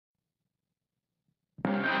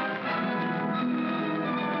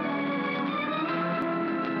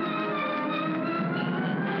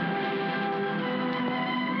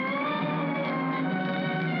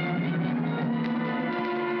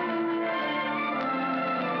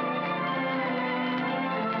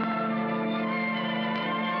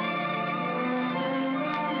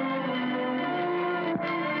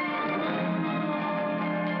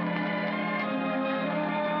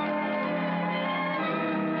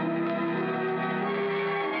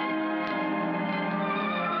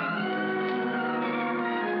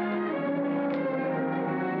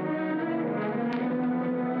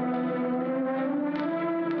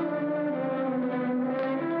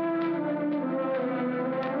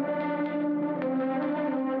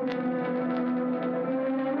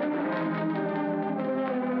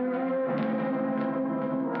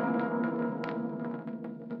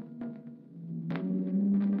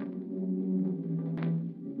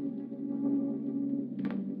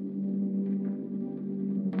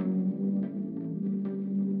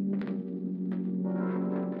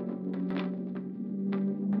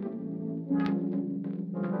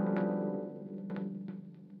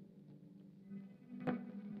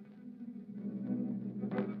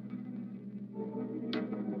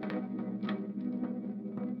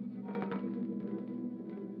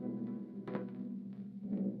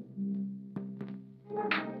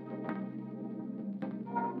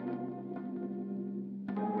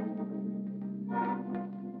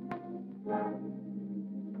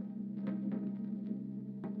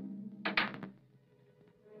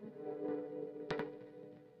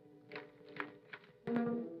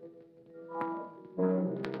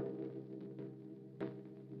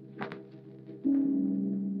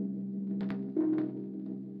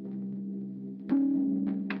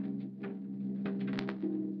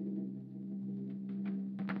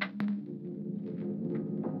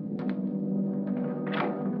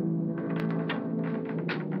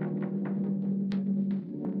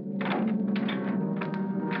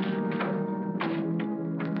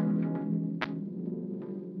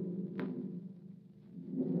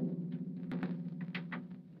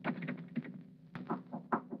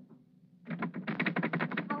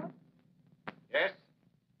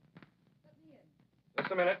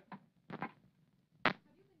a minute. Have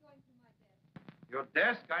you been going through my desk? Your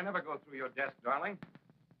desk? I never go through your desk, darling.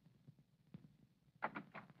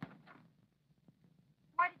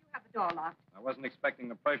 Why did you have the door locked? I wasn't expecting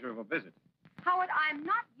the pleasure of a visit. Howard, I'm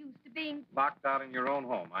not used to being... Locked out in your own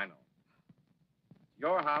home, I know. It's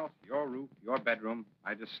your house, your roof, your bedroom.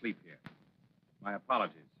 I just sleep here. My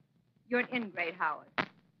apologies. You're an ingrate, Howard. And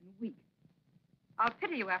weak. I'll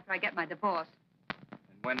pity you after I get my divorce.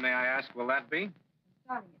 And when, may I ask, will that be? I'm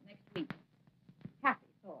starting it next week. Kathy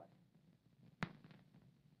saw it.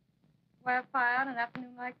 Why a fire on an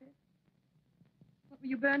afternoon like this? What were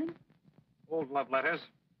you burning? Old love letters.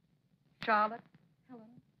 Charlotte, Helen.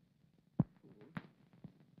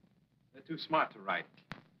 They're too smart to write.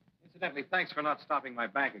 Incidentally, thanks for not stopping my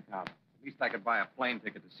bank account. At least I could buy a plane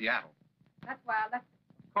ticket to Seattle. That's why I left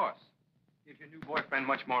it. Of course. Gives your new boyfriend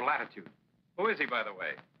much more latitude. Who is he, by the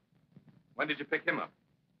way? When did you pick him up?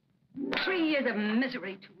 3 years of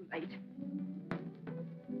misery too late.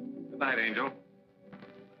 Good night, Angel.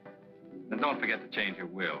 And don't forget to change your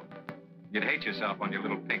will. You'd hate yourself on your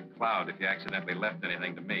little pink cloud if you accidentally left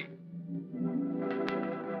anything to me.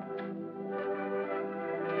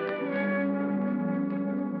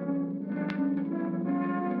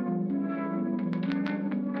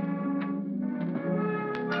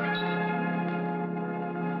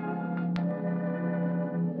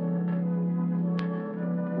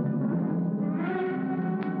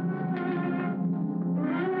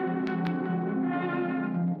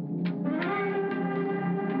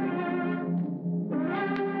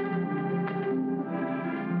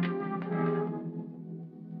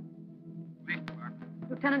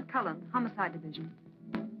 Lieutenant Cullen, Homicide Division.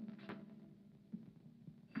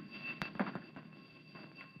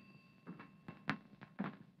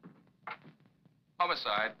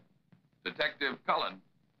 Homicide. Detective Cullen.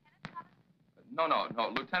 No.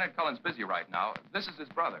 Lieutenant Cullen's busy right now. This is his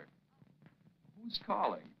brother. Who's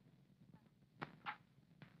calling?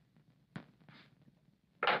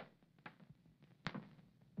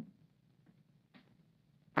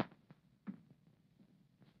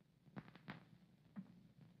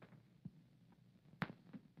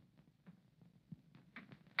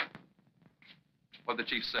 What'd the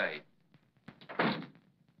chief say?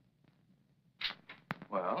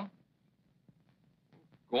 Well,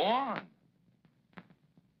 go on.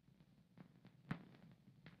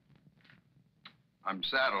 I'm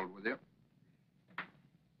saddled with you.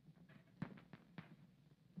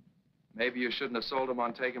 Maybe you shouldn't have sold him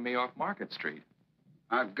on taking me off Market Street.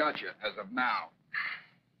 I've got you as of now.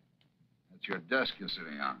 That's your desk you're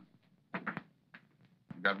sitting on.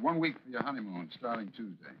 You've got 1 week for your honeymoon, starting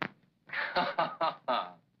Tuesday.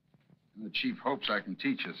 And the chief hopes I can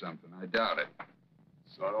teach you something. I doubt it.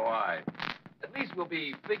 So do I. At least we'll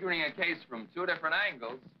be figuring a case from 2 different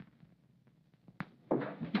angles.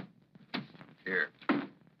 Here.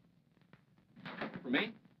 For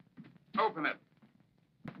me? Open it.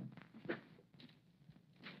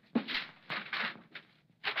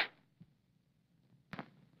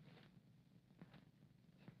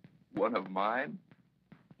 One of mine?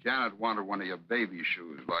 Janet wanted one of your baby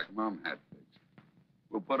shoes like Mom had fixed.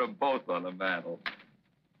 We'll put them both on the mantel.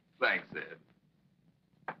 Thanks, Ed.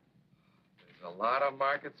 There's a lot of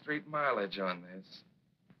Market Street mileage on this.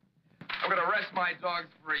 I'm gonna rest my dogs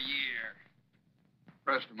for a year.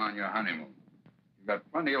 Rest them on your honeymoon. You've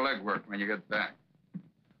got plenty of legwork when you get back.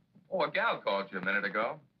 Oh, a gal called you a minute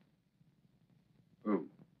ago. Who?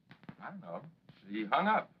 I don't know. She hung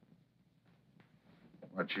up.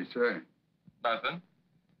 What'd she say? Nothing.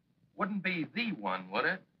 Wouldn't be the one, would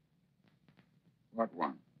it? What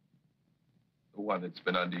one? The one that's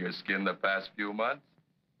been under your skin the past few months?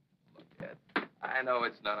 Look, Ed, I know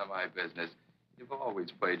it's none of my business. You've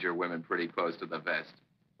always played your women pretty close to the vest.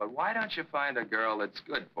 But why don't you find a girl that's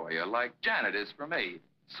good for you, like Janet is for me?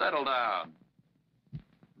 Settle down.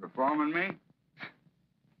 Reforming me?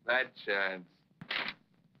 That chance.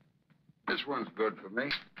 This one's good for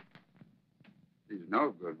me. She's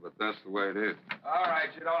no good, but that's the way it is. All right,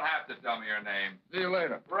 you don't have to tell me your name. See you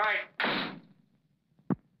later. Right.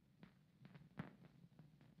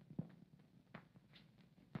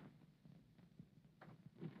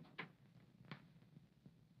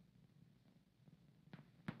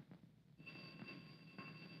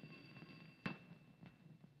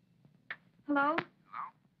 Hello? Hello?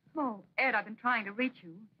 Oh, Ed, I've been trying to reach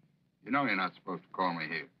you. You know you're not supposed to call me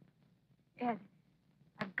here. Ed,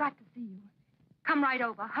 I've got to see you. Come right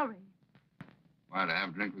over. Hurry. Why, to have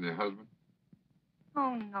a drink with your husband?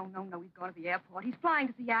 Oh, no. He's going to the airport. He's flying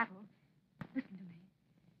to Seattle. Listen to me.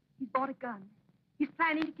 He's bought a gun. He's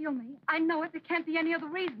planning to kill me. I know it. There can't be any other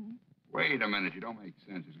reason. Wait a minute. You don't make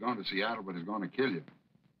sense. He's going to Seattle, but he's going to kill you.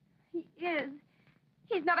 He is.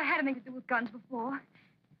 He's never had anything to do with guns before.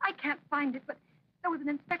 I can't find it, but there was an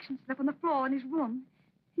inspection slip on the floor in his room.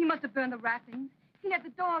 He must have burned the wrappings. He had the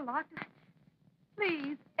door locked.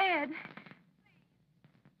 Please, Ed.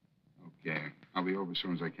 Okay. I'll be over as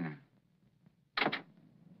soon as I can.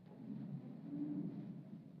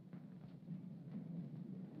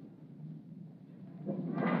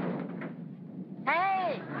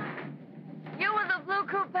 Hey! You with the blue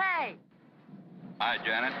coupe. Hi,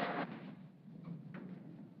 Janet.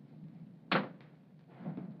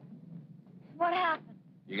 What happened?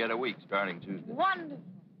 You get a week starting Tuesday. Wonderful.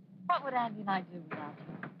 What would Andy and I do without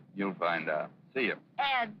you? You'll find out. See you.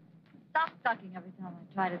 Ed, stop sucking every time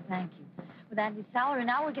I try to thank you. With Andy's salary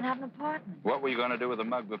now, we can have an apartment. What were you going to do with the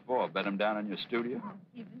mug before? Bet him down in your studio? Oh,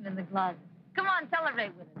 keep him in the closet. Come on,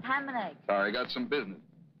 celebrate with us. Ham and eggs. Sorry, I got some business.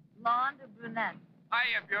 Blonde or brunette?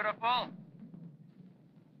 Hiya, beautiful.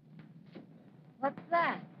 What's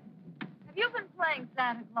that? Have you been playing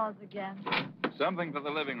Santa Claus again? Something for the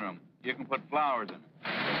living room. You can put flowers in it.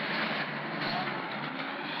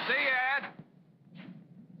 See you, Ed.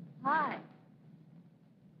 Hi.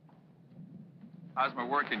 How's my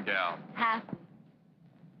working gal? Happy.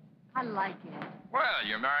 I like it. Well,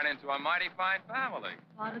 you're married into a mighty fine family.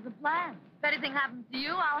 Part of the plan. If anything happens to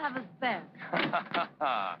you, I'll have a spare.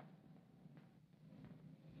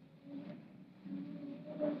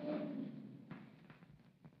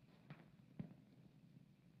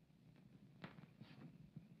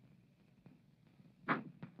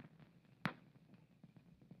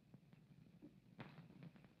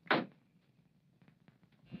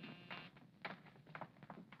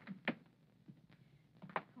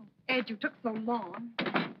 Ed, you took so long.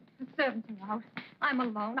 The servants are out. I'm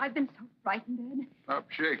alone. I've been so frightened, Ed. Stop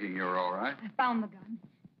shaking. You're all right. I found the gun.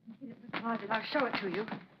 I hid it in the closet. I'll show it to you.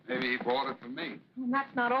 Maybe he bought it for me. And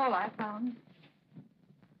that's not all I found.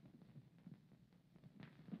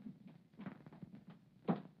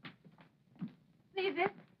 See this?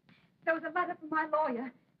 There was a letter from my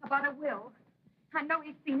lawyer about a will. I know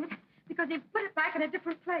he's seen it because he put it back in a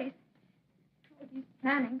different place. Oh, he's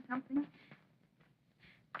planning something.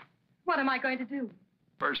 What am I going to do?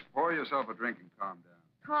 First, pour yourself a drink and calm down.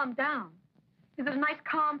 Calm down. Is it a nice,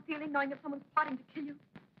 calm feeling knowing that someone's plotting to kill you?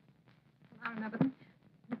 Well, I remember them.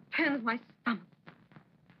 It turns my stomach.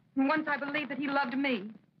 And once I believed that he loved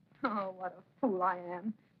me. Oh, what a fool I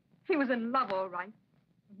am. He was in love, all right.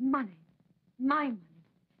 With money. My money.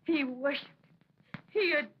 He worshipped it.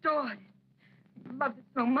 He adored it. He loved it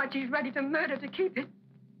so much he's ready to murder to keep it.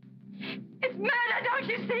 It's murder, don't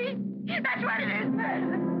you see? That's what it is,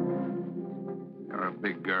 murder. You're a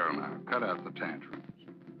big girl now. Cut out the tantrums.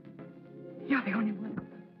 You're the only one.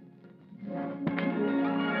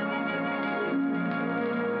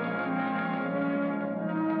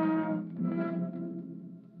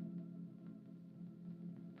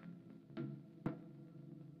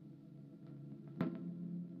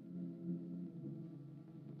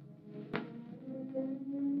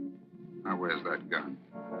 Now, where's that gun?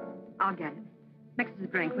 I'll get it. Mix us a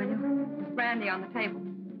drink, will you? There's brandy on the table.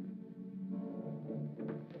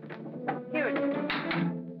 Here it is.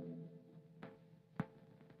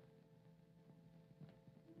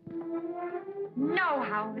 No,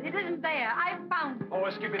 Howard, it isn't there. I found it. Oh,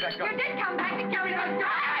 give me that gun. You did come back to kill me. Don't go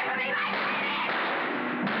away from me like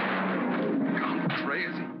Gone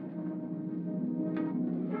crazy.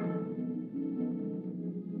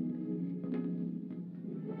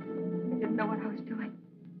 I didn't know what I was doing.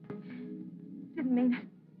 Didn't mean it.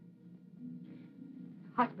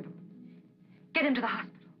 Hospital. Get him to the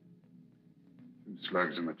hospital. 2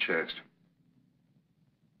 slugs in the chest.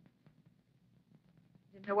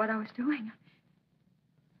 Didn't know what I was doing.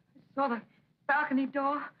 I saw the balcony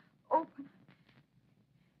door open.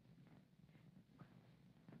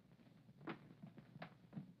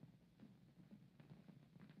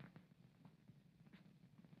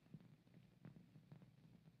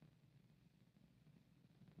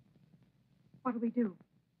 What do we do?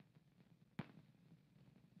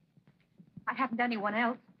 I haven't anyone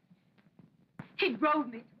else. He drove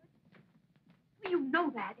me to it. Well, you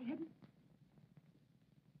know that, Ed.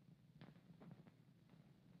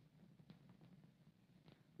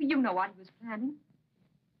 Well, you know what he was planning.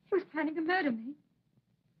 He was planning to murder me.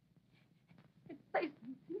 Say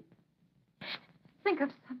something. Think of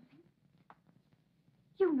something.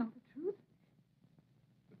 You know the truth.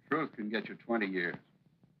 The truth can get you 20 years.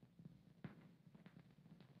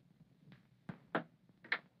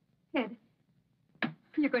 Ed,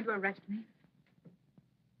 you're going to arrest me.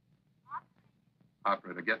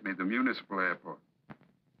 Operator, get me the municipal airport.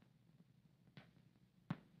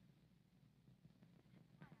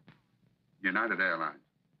 United Airlines.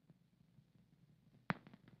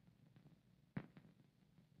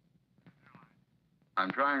 I'm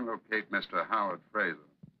trying to locate Mr. Howard Fraser,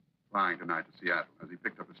 flying tonight to Seattle. Has he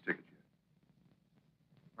picked up his ticket yet?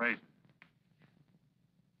 Fraser?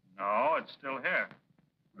 No, it's still here.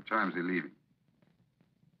 What time is he leaving?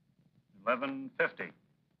 11:50.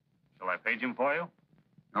 Shall I page him for you?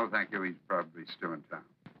 No, thank you. He's probably still in town.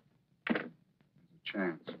 There's a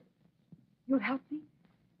chance. You'll help me?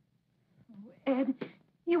 Oh, Ed,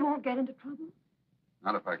 you won't get into trouble?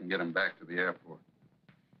 Not if I can get him back to the airport.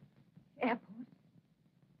 Airport?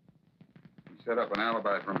 He set up an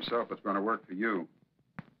alibi for himself that's going to work for you.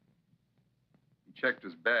 He checked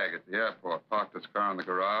his bag at the airport, parked his car in the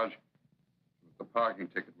garage. The parking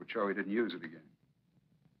ticket would show he didn't use it again.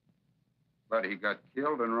 But he got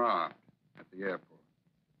killed and robbed at the airport.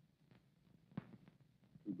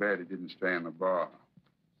 Too bad he didn't stay in the bar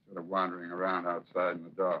instead of wandering around outside in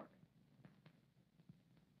the dark.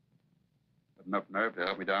 Had enough nerve to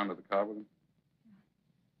help me down to the car with him?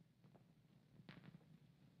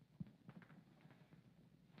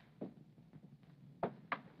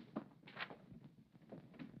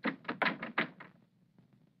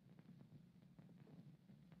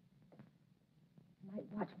 Night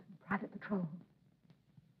watchman, private patrol.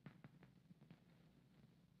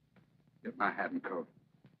 Get my hat and coat.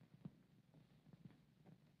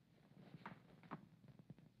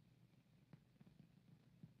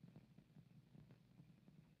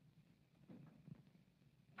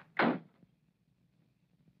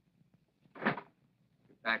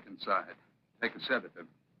 Get back inside. Take a sedative.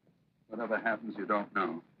 Whatever happens, you don't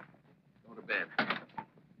know. Go to bed.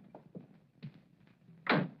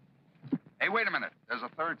 Hey, wait a minute. There's a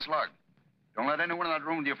third slug. Don't let anyone in that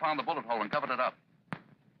room till you found the bullet hole and covered it up.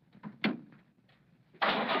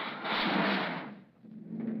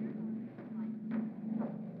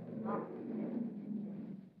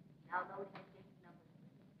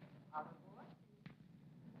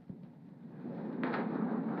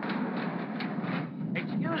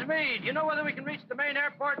 Excuse me, do you know whether we can reach the main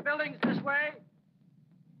airport buildings this way?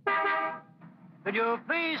 Could you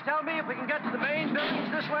please tell me if we can get to the main buildings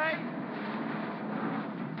this way?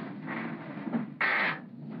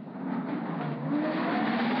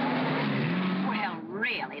 Well,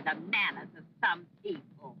 really, the manners of some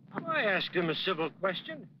people. I asked him a civil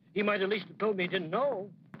question. He might at least have told me he didn't know.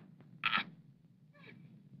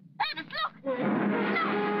 Ernest, look! Look!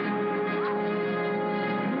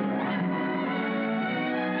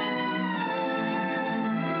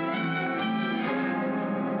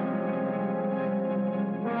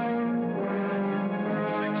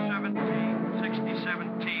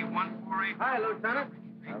 Hi, Lieutenant.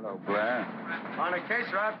 Hello, Blair. On a case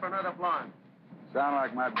route for another blonde. Sound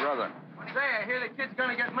like my brother. Say, I hear the kid's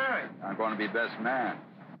gonna get married. I'm going to be best man.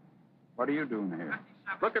 What are you doing here?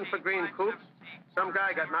 Looking for green coupes. Some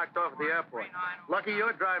guy got knocked off at the airport. Lucky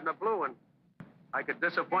you're driving a blue one. I could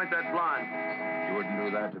disappoint that blonde. You wouldn't do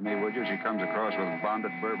that to me, would you? She comes across with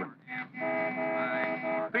bonded bourbon.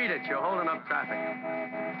 Beat it, you're holding up traffic.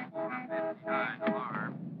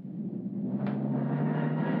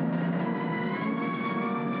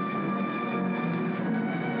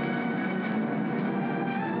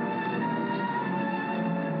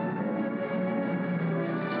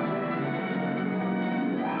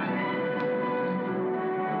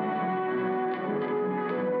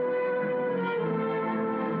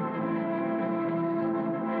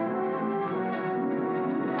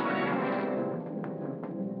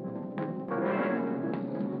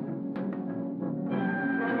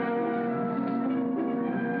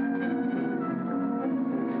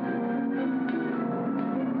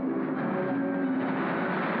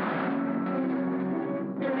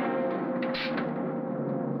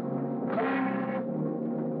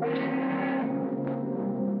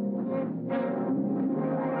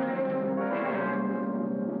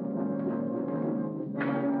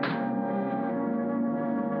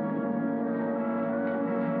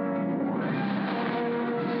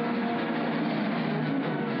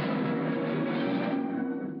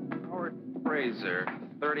 Fraser,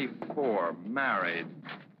 34, married,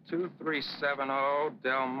 2370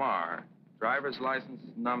 Del Mar. Driver's license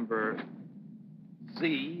number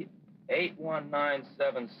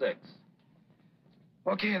Z81976.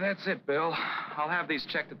 Okay, that's it, Bill. I'll have these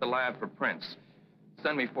checked at the lab for prints.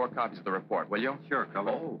 Send me 4 copies of the report, will you? Sure,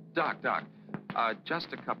 Cullen. Oh, Doc.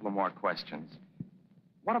 Just a couple of more questions.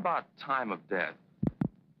 What about time of death?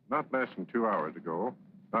 Not less than 2 hours ago,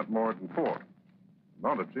 not more than 4. An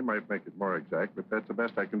autopsy might make it more exact, but that's the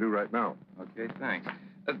best I can do right now. Okay, thanks.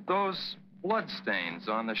 Those blood stains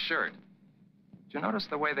on the shirt. Did you notice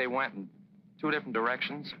the way they went in 2 different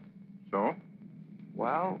directions? So?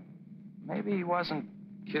 Well, maybe he wasn't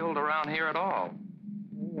killed around here at all.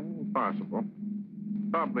 Possible.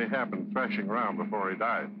 Probably happened thrashing around before he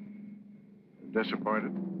died.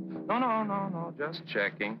 Disappointed? No. Just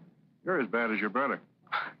checking. You're as bad as your brother.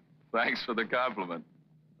 Thanks for the compliment.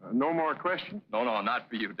 No more questions? No, not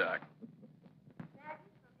for you, Doc.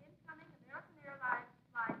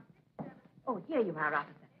 Oh, here you are,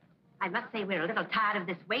 officer. I must say we're a little tired of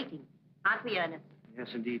this waiting. Aren't we, Ernest? Yes,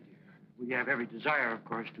 indeed, dear. We have every desire, of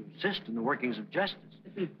course, to assist in the workings of justice.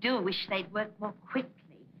 But we do wish they'd work more quickly.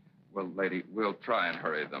 Well, lady, we'll try and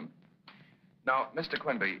hurry them. Now, Mr.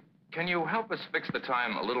 Quimby, can you help us fix the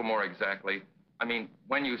time a little more exactly? I mean,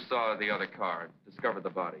 when you saw the other car, discovered the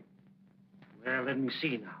body. Well, let me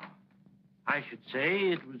see now. I should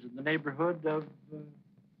say it was in the neighborhood of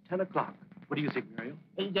 10 o'clock. What do you think, Muriel?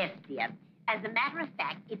 Yes, dear. As a matter of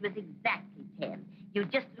fact, it was exactly 10. You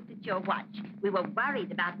just looked at your watch. We were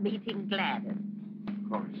worried about meeting Gladys. Of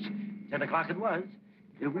course. 10 o'clock it was.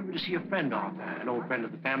 We were to see a friend off, an old friend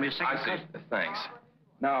of the family, a second cousin. Thanks.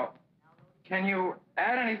 Now, can you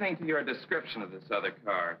add anything to your description of this other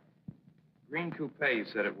car? Green coupe, you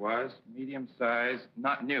said it was. Medium size,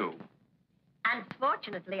 not new.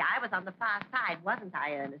 Unfortunately, I was on the far side, wasn't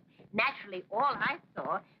I, Ernest? Naturally, all I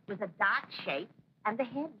saw was a dark shape and the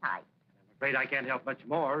headlight. I'm afraid I can't help much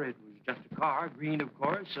more. It was just a car, green, of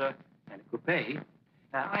course, and a coupe.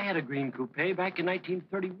 I had a green coupe back in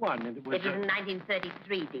 1931, and it was... It was in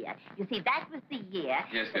 1933, dear. You see, that was the year...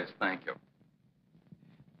 Yes, thank you.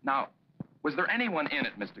 Now, was there anyone in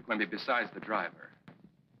it, Mr. Quimby, besides the driver?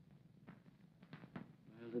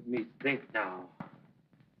 Well, let me think now.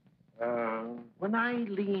 When I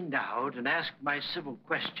leaned out and asked my civil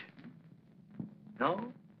question...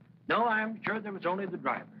 No, I'm sure there was only the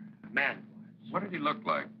driver. A man was. What did he look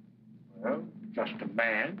like? Well, just a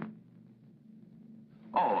man.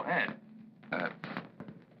 Oh, Ed.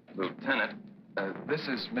 Lieutenant, this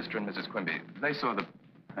is Mr. and Mrs. Quimby. They saw the...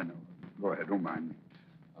 I know. Go ahead, don't mind me.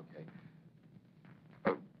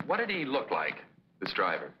 Okay. What did he look like, this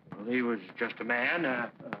driver? Well, he was just a man.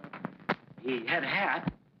 He had a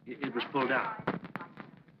hat. It was pulled down.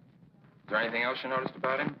 Is there anything else you noticed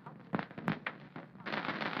about him?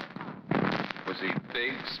 Was he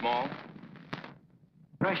big, small?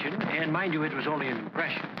 Impression, and mind you, it was only an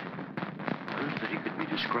impression, was that he could be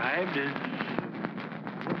described as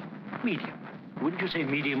medium. Wouldn't you say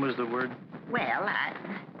medium was the word? Well,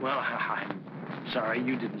 Well, I'm sorry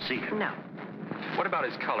you didn't see him. No. What about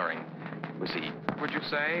his coloring? Was he, would you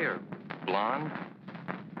say, or blonde?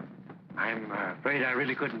 I'm afraid I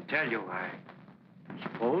really couldn't tell you. I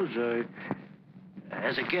suppose,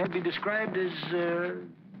 as it can be described as,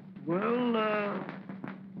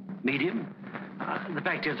 medium. The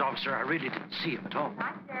fact is, officer, I really didn't see him at all.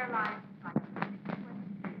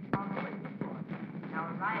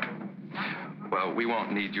 Well, we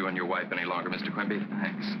won't need you and your wife any longer, Mr. Quimby.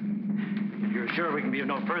 Thanks. You're sure we can be of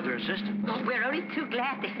no further assistance? Oh, we're only too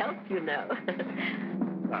glad to help, you know.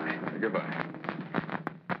 Bye. Goodbye.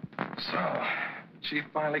 So, Chief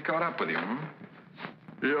finally caught up with you, hmm?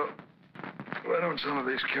 Yeah. Why don't some of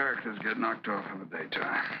these characters get knocked off in the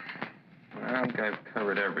daytime? Well, I think I've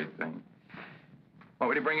covered everything.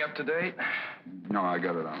 Want me to bring you up to date? No, I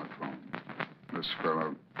got it on the phone. This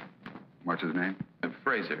fellow, what's his name?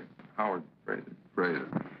 Fraser. Howard Fraser. Fraser.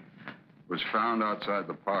 Was found outside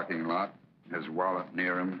the parking lot. His wallet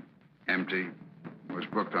near him, empty. Was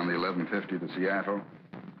booked on the 11:50 to Seattle.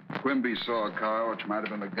 Quimby saw a car, which might have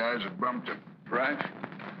been the guys that bumped him, right?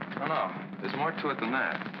 No. There's more to it than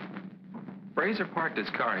that. Fraser parked his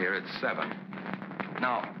car here at 7.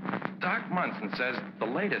 Now, Doc Munson says the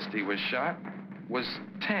latest he was shot was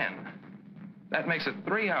 10. That makes it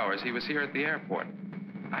 3 hours he was here at the airport.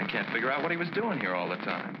 I can't figure out what he was doing here all the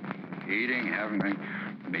time. Eating, having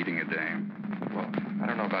meeting a dame. Well, I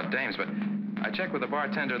don't know about dames, but I checked with the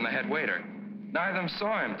bartender and the head waiter. Neither of them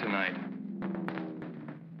saw him tonight.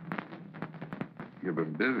 You've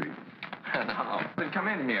been busy. No. Then come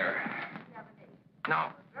in here.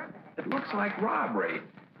 Now, it looks like robbery.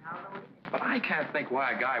 But I can't think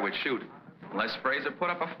why a guy would shoot unless Fraser put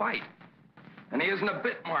up a fight. And he isn't a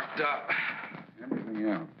bit marked up. Anything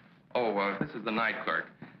else? Oh, this is the night clerk.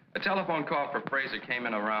 A telephone call for Fraser came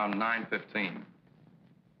in around 9:15.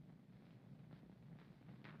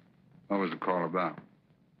 What was the call about?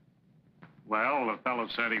 Well, the fellow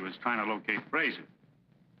said he was trying to locate Fraser.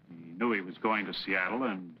 He knew he was going to Seattle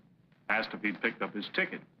and asked if he'd picked up his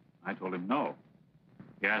ticket. I told him no.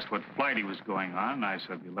 He asked what flight he was going on, and I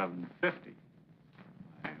said 11:50.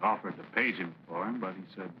 I offered to page him for him, but he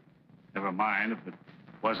said, never mind, if it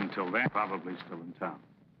wasn't till then, probably still in town.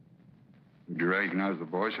 Did you recognize the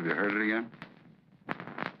voice? Have you heard it again?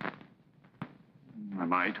 I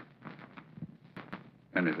might.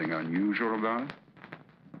 Anything unusual about it?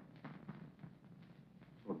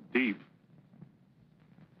 deep.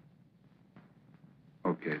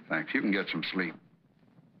 Okay, thanks. You can get some sleep.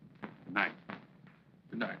 Good night.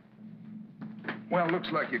 Good night. Well, looks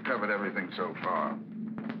like you covered everything so far.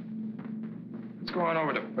 Let's go on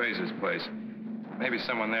over to Fraser's place. Maybe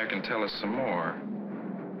someone there can tell us some more.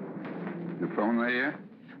 Your phone there yet?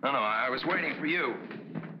 No, I was waiting for you.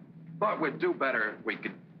 Thought we'd do better if we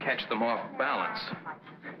could catch them off balance.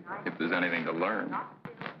 If there's anything to learn.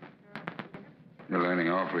 You're learning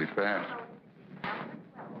awfully fast.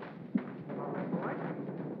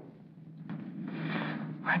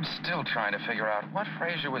 I'm still trying to figure out what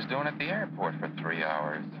Fraser was doing at the airport for 3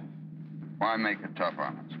 hours. Why make it tough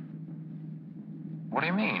on us? What do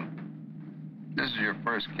you mean? This is your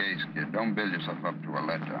first case, kid. Don't build yourself up to a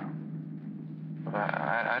letdown. But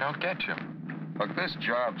I don't get you. Look, this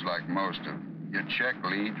job's like most of them. You check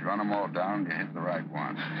leads, run them all down, you hit the right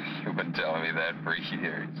one. You've been telling me that for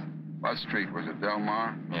years. What street was it, Del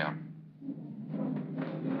Mar? Yeah.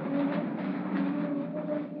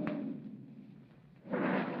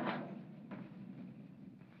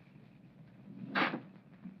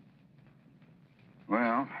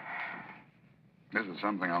 Well, this is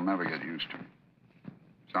something I'll never get used to.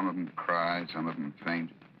 Some of them cry, some of them faint.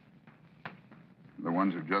 The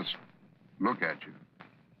ones who just look at you.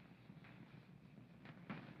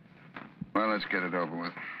 Well, let's get it over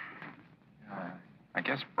with. I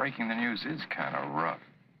guess breaking the news is kind of rough.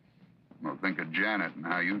 Well, think of Janet and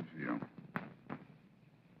how you'd feel.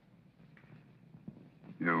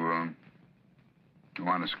 You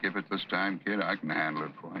want to skip it this time, kid? I can handle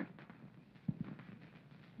it for you.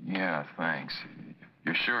 Yeah, thanks.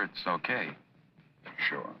 You're sure it's okay?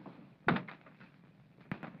 Sure.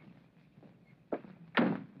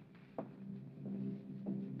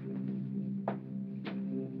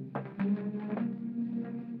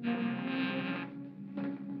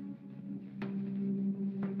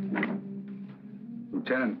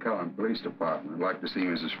 Lieutenant Cullen, Police Department. I'd like to see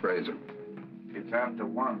Mrs. Fraser. It's after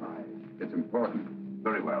 1. It's important.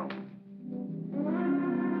 Very well.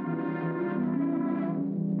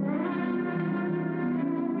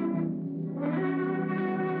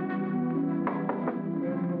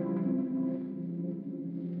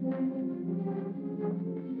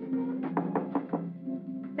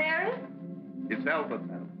 Mary? It's Albert,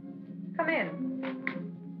 ma'am. Come in.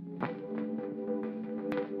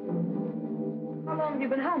 How long have you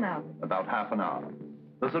been home, Albert? About half an hour.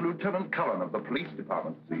 There's a Lieutenant Cullen of the police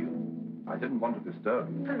department to see you. I didn't want to disturb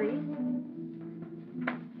you. Police?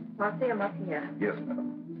 I'll see him up here. Yes,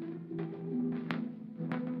 madam.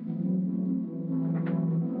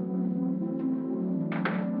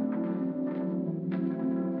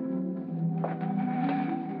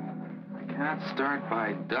 I can't start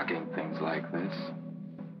by ducking things like this.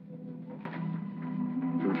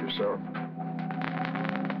 Do it yourself.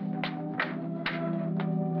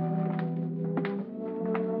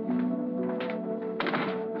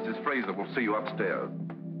 Fraser will see you upstairs.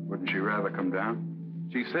 Wouldn't she rather come down?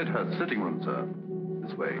 She said her sitting room, sir.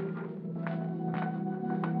 This way.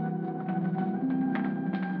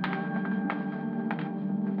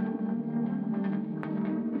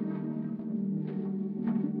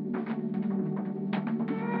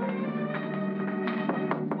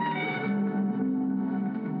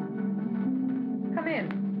 Come in.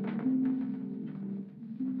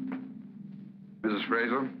 Mrs.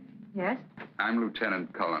 Fraser? Yes? I'm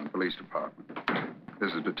Lieutenant Cullen, Police Department.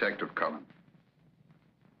 This is Detective Cullen.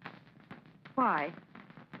 Why?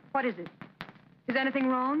 What is it? Is anything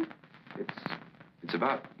wrong? It's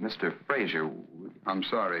about Mr. Fraser. I'm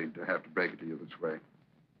sorry to have to break it to you this way.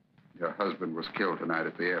 Your husband was killed tonight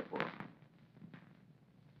at the airport.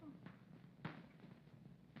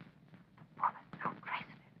 Oh, there's no trace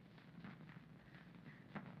of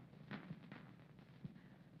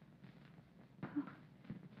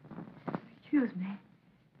it. Excuse me.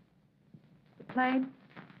 The plane?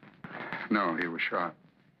 No, he was shot.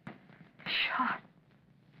 Shot.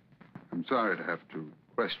 I'm sorry to have to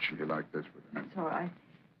question you like this, but It's all right.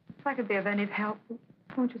 If I could be of any help,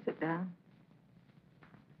 won't you sit down?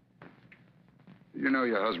 you know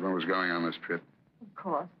your husband was going on this trip? Of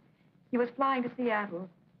course. He was flying to Seattle.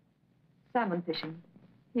 Salmon fishing.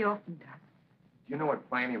 He often does. Do you know what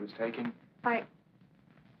plane he was taking?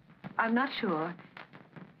 I'm not sure.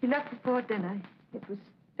 He left before dinner. It was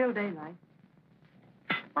still daylight.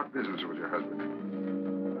 What business was your husband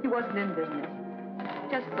in? He wasn't in business.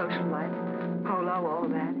 Just social life. Polo, all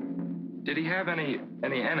that. Did he have any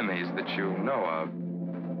enemies that you know of?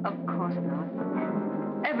 Of course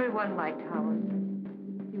not. Everyone liked Howard.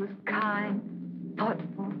 He was kind,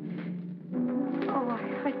 thoughtful. Oh,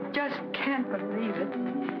 I just can't believe it.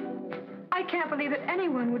 I I can't believe that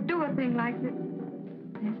anyone would do a thing like this.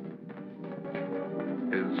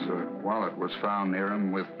 His wallet was found near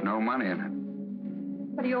him with no money in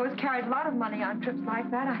it. But he always carries a lot of money on trips like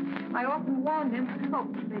that. I often warned him. Oh,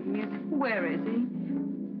 please. Where is he?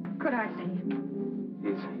 Could I see him?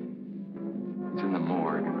 He's in the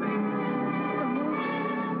morgue.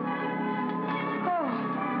 Oh.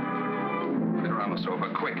 Sit around the sofa,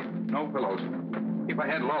 quick. No pillows. Keep her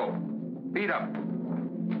head low. Feet up.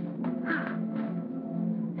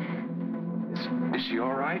 Is she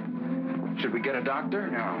all right? Should we get a doctor?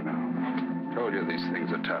 No. Told you these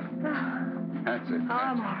things are tough. That's it. Oh,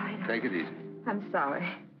 I'm all right. Take it easy. I'm sorry.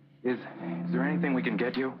 Is there anything we can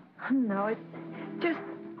get you? No, it's just...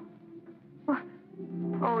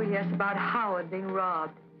 Oh, yes, about Howard being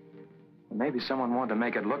robbed. Maybe someone wanted to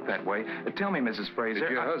make it look that way. Tell me, Mrs. Fraser.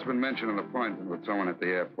 Did your husband mention an appointment with someone at the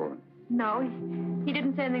airport? No, he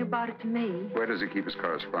didn't say anything about it to me. Where does he keep his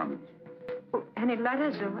correspondence? Oh, any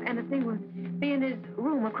letters or anything would be in his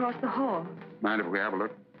room across the hall. Mind if we have a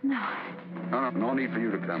look? No. No need for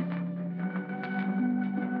you to come.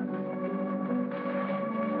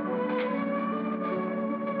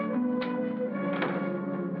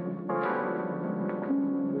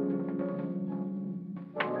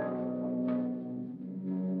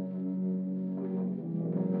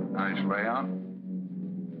 Nice layout.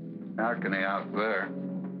 Balcony out there.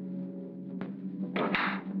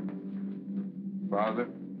 Father?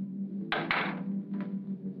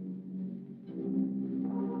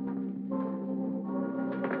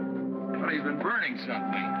 Well, he's been burning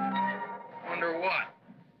something. Wonder what?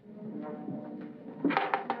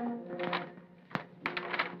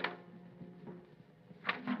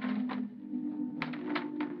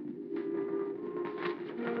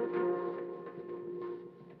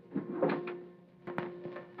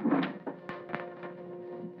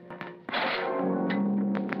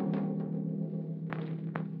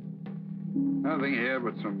 Nothing here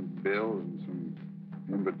but some bills and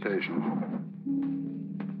some invitations.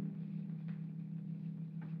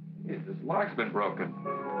 This lock's been broken.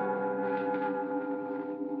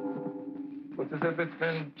 Looks as if it's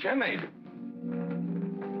been jimmied.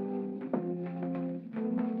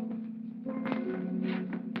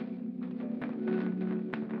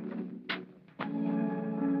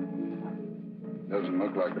 Doesn't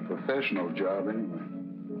look like a professional job anyway.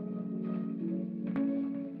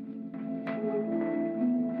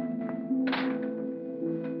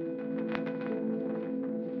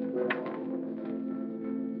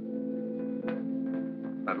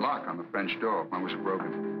 That lock on the French door, when was it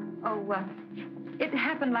broken? Oh, it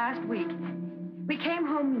happened last week. We came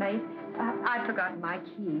home late. I'd forgotten my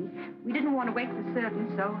key. We didn't want to wake the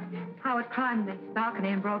servants, so Howard climbed the balcony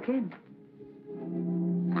and broke in.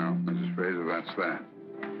 Well, Mrs. Fraser, that's that.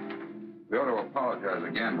 We ought to apologize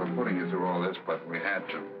again for putting you through all this, but we had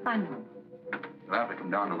to. I know. You'll have to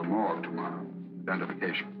come down to the morgue tomorrow.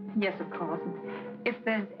 Identification. Yes, of course. If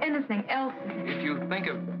there's anything else... If you think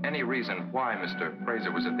of any reason why Mr.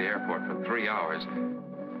 Fraser was at the airport for 3 hours,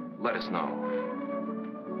 let us know.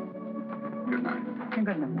 Good night. Good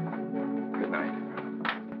night. Good night.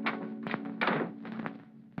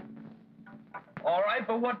 All right,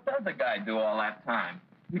 but what does a guy do all that time?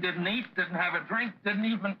 He didn't eat, didn't have a drink, didn't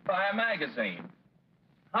even buy a magazine.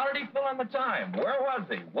 How did he fill in the time? Where was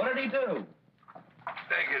he? What did he do?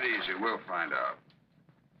 Take it easy. We'll find out.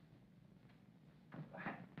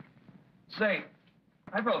 Say,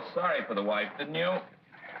 I felt sorry for the wife, didn't you?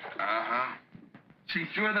 Uh-huh. She's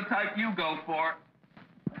sure the type you go for.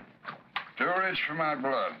 Too rich for my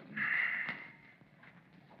blood.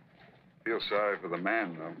 Feel sorry for the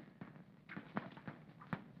man, though.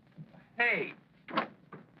 Hey,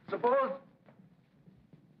 suppose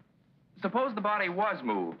the body was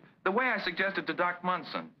moved, the way I suggested to Doc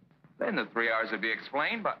Munson. Then the 3 hours would be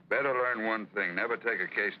explained, but... Better learn one thing. Never take a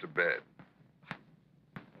case to bed.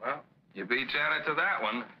 Well, you beat Janet to that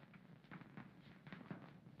one.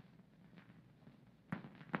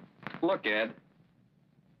 Look, Ed.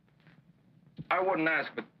 I wouldn't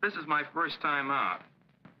ask, but this is my first time out.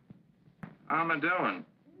 How am I doing?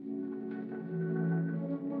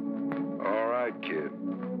 All right, kid.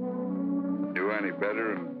 Do any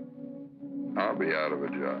better, and I'll be out of a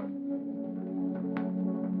job.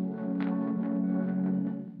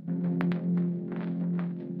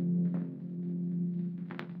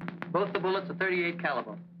 Both the bullets are .38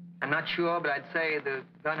 caliber. I'm not sure, but I'd say the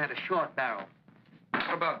gun had a short barrel.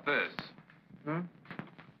 What about this?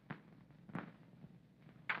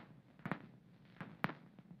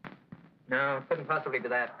 No, couldn't possibly be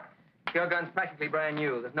that. Your gun's practically brand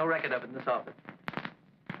new. There's no record of it in this office.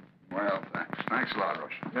 Well, thanks. Thanks a lot,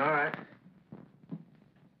 Rush. All right.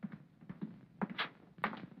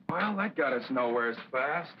 Well, that got us nowhere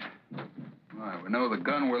fast. All right, we know the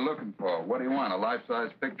gun we're looking for. What do you want, a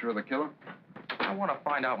life-size picture of the killer? I want to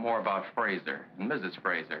find out more about Fraser and Mrs.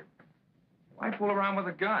 Fraser. Why fool around with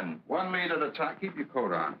a gun? 1 lead at a time. Keep your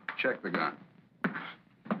coat on. Check the gun.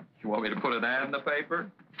 You want me to put an ad in the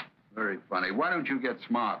paper? Very funny. Why don't you get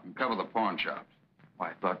smart and cover the pawn shops? Why,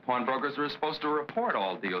 I thought pawnbrokers were supposed to report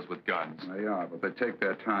all deals with guns. They are, but they take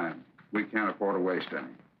their time. We can't afford to waste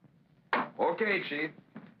any. Okay, Chief.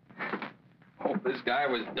 Hope this guy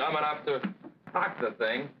was dumb enough to knock the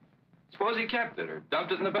thing. Suppose he kept it or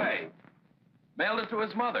dumped it in the bay. Mailed it to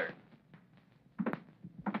his mother.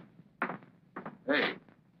 Hey,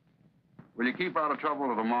 will you keep out of trouble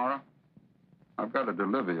till tomorrow? I've got to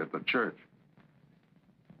deliver you at the church.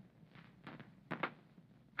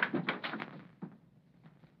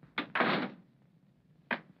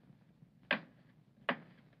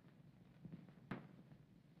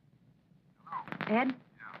 Ed?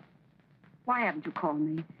 Why haven't you called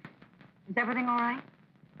me? Is everything all right?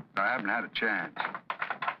 I haven't had a chance.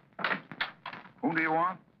 Who do you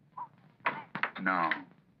want? No.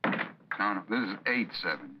 No, this is 8-7.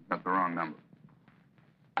 You've got the wrong number.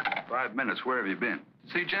 5 minutes. Where have you been?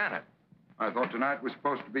 See Janet. I thought tonight was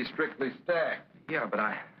supposed to be strictly stacked. Yeah, but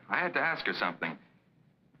I had to ask her something.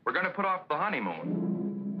 We're going to put off the honeymoon.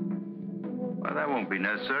 Well, that won't be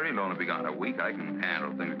necessary. It'll only be gone a week. I can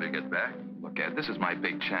handle things till you get back. Look, Ed, this is my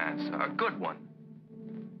big chance. A good one.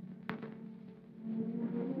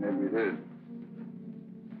 Maybe it is.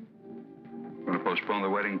 Going to postpone the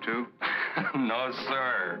wedding, too? No,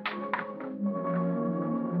 sir.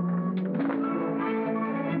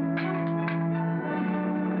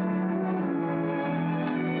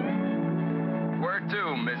 Where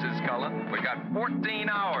to, Mrs. Cullen? We got 14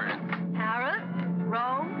 hours. Paris?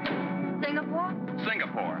 Rome? Singapore?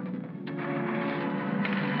 Singapore.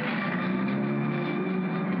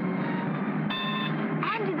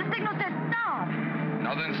 Andy, the signal says stop.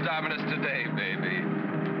 Nothing's stopping us today, baby.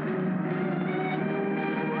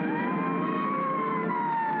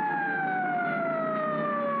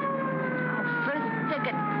 First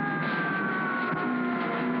ticket.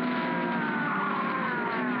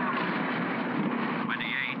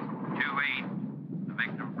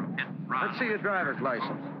 Let's see your driver's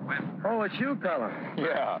license. Oh, it's you, Cullen.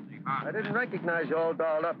 Yeah. I didn't recognize you all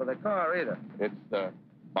dolled up with a car either. It's,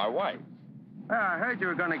 my wife. Yeah, I heard you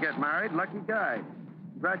were going to get married. Lucky guy.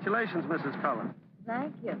 Congratulations, Mrs. Cullen.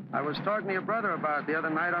 Thank you. I was talking to your brother about it the other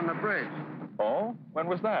night on the bridge. Oh? When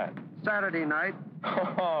was that? Saturday night.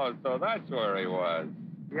 Oh, so that's where he was.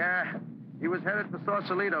 Yeah, he was headed for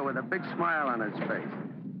Sausalito with a big smile on his face.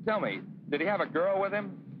 Tell me, did he have a girl with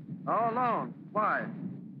him? All alone. Why?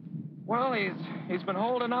 Well, he's been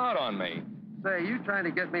holding out on me. Say, you trying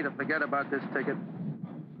to get me to forget about this ticket?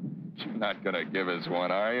 You're not gonna give us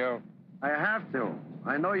one, are you? I have to.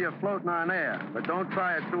 I know you're floating on air, but don't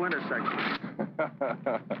try it through intersections.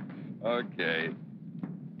 Okay.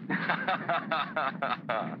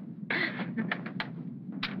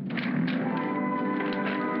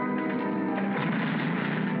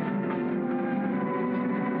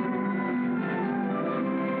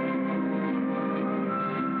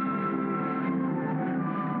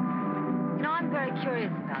 You know, I'm very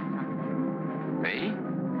curious about something. Me?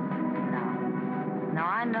 No,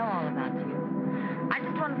 I know all about you. I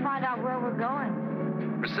just want to find out where we're going.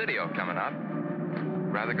 Presidio coming up.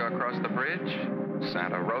 Rather go across the bridge?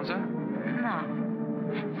 Santa Rosa? No.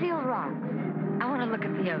 Seal Rock. I want to look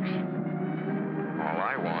at the ocean. All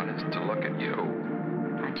I want is to look at you.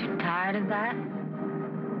 Aren't you tired of that?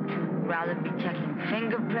 You'd rather be checking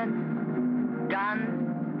fingerprints, guns.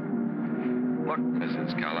 Look,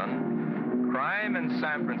 Mrs. Cullen, crime in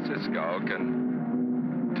San Francisco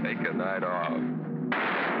can take a night off.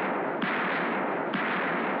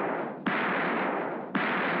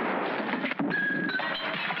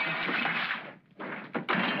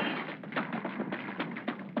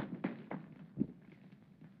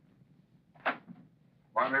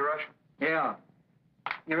 Want me, Rush? Yeah.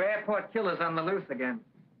 Your airport killer's on the loose again.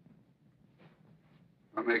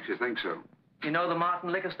 What makes you think so? You know the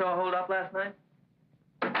Martin liquor store hold up last night?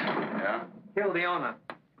 Yeah? Killed the owner.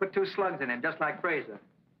 Put 2 slugs in him, just like Fraser.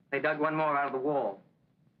 They dug one more out of the wall.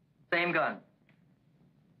 Same gun.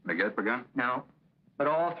 They get the gun? No. But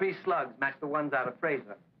all 3 slugs match the ones out of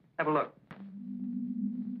Fraser. Have a look.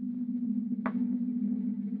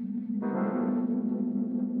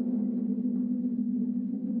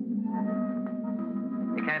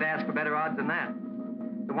 You can't ask for better odds than that.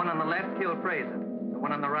 The one on the left killed Fraser. The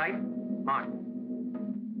one on the right, Martin.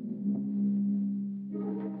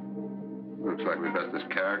 Looks like we've got this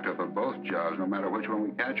character for both jobs, no matter which one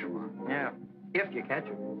we catch him on. Yeah. If you catch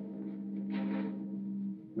her.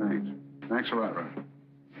 Thanks. Thanks a lot, Rush.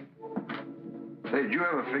 Hey, did you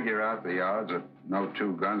ever figure out the odds that no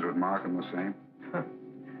two guns would mark them the same?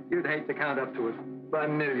 You'd hate to count up to it by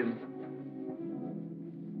millions.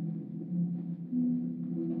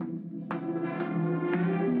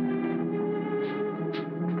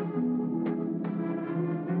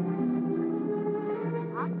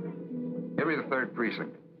 Give me the 3rd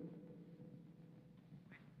precinct.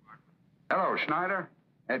 Hello, Schneider?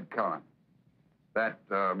 Ed Cullen. That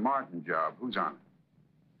Martin job, who's on it?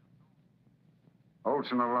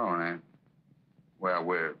 Olson alone, eh? Well,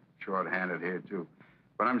 we're short-handed here, too.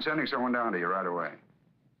 But I'm sending someone down to you right away.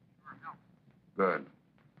 Good.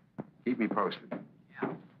 Keep me posted.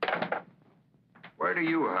 Yeah. Where do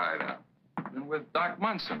you hide out? Been with Doc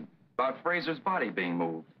Munson about Fraser's body being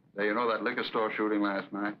moved. Hey, you know that liquor store shooting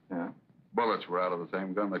last night? Yeah. Bullets were out of the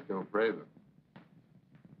same gun that killed Fraser.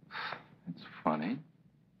 It's funny.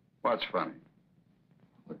 What's funny?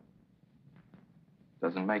 It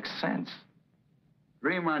doesn't make sense.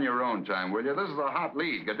 Dream on your own time, will you? This is a hot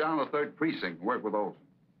lead. Get down to the 3rd precinct and work with Olson.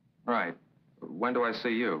 Right. When do I see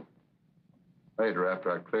you? Later,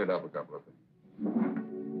 after I've cleared up a couple of things.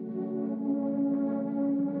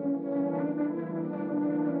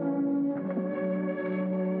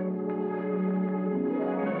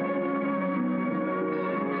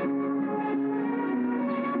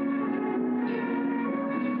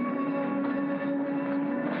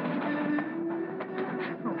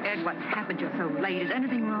 What happened? You're so late. Is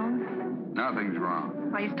anything wrong? Nothing's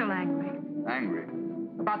wrong. Are you still angry? Angry?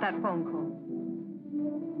 About that phone call?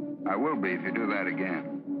 I will be if you do that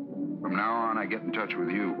again. From now on, I get in touch with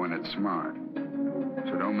you when it's smart.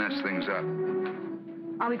 So don't mess things up.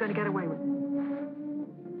 Are we going to get away with it?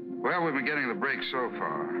 Well, we've been getting the break so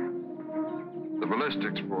far. The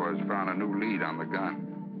ballistics boys found a new lead on the gun.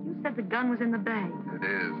 You said the gun was in the bay. It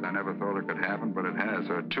is. I never thought it could happen, but it has.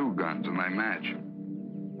 There are 2 guns, and they match.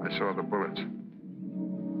 I saw the bullets.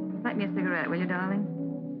 Light me a cigarette, will you, darling?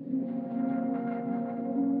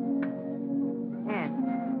 Ed,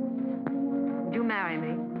 would you marry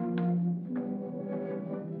me?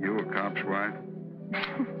 You a cop's wife?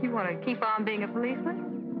 You want to keep on being a policeman?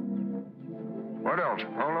 What else,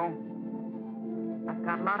 Polo? I've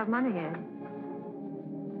got a lot of money, Ed.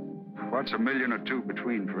 What's $1 million or 2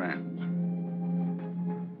 between friends?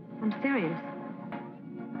 I'm serious.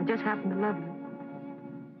 I just happen to love you.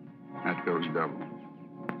 That goes double.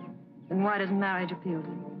 Then why does marriage appeal to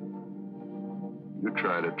you? You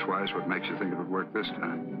tried it twice. What makes you think it would work this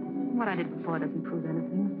time? What I did before doesn't prove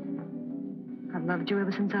anything. I've loved you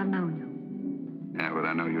ever since I've known you. Yeah, but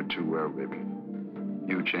I know you too well, baby.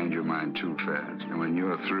 You change your mind too fast. And when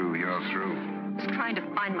you're through, you're through. I was trying to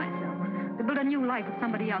find myself, to build a new life with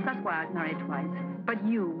somebody else. That's why I was married twice. But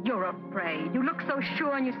you're afraid. You look so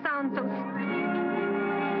sure and you sound so...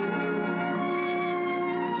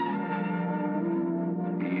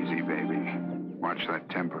 Easy, baby. Watch that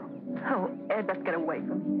temper. Oh, Ed, let's get away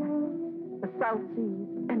from here. The South Seas,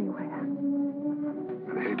 anywhere.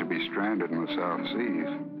 I'd hate to be stranded in the South Seas.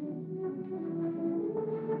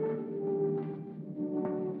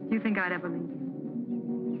 Do you think I'd ever leave you?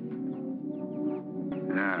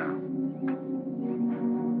 Yeah.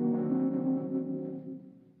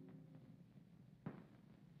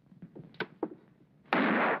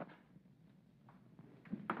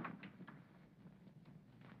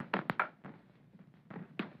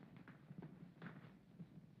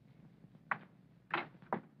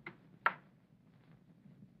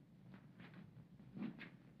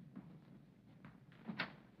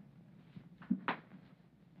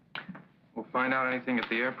 Find out anything at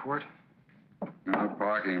the airport? No, the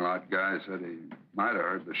parking lot guy said he might have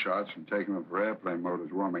heard the shots and taken them for airplane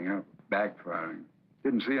motors warming up, backfiring.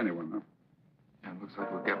 Didn't see anyone, though. Yeah, it looks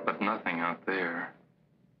like we'll get but nothing out there.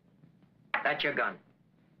 That's your gun.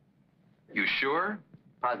 You sure?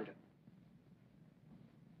 Positive.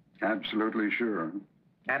 Absolutely sure.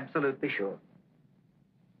 Absolutely sure.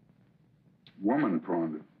 Woman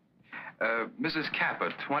pawned it. Mrs. Kappa,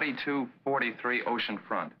 2243 Ocean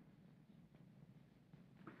Front.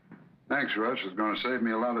 Thanks, Rush. It's going to save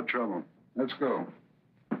me a lot of trouble. Let's go.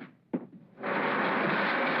 Is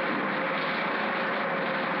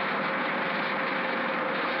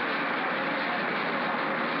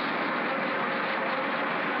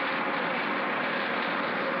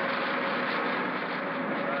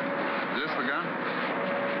this the gun?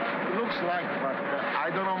 It looks like, but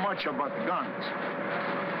I don't know much about guns.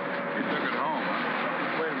 You took it home,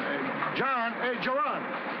 huh? Well, John, Joanne,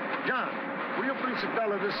 John, will you please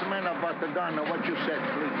tell this man about the gun and what you said,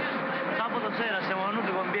 please? Sabato sera siamo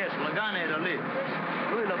venuti con Biesco, la canna era lì.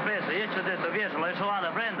 Lui l'ha presa Jeszcze de to wiesz, ale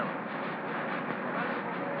szalane friendo.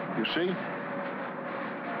 You see?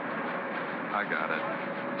 I got it.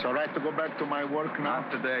 It's all right to go back to my work now?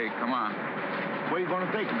 Not today. Come on. Where you going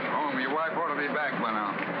to take me? Home. Your wife ought to be back by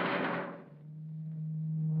now.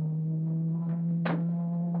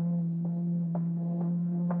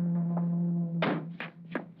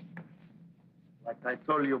 Like I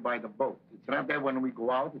told you by the boat. It's not there when we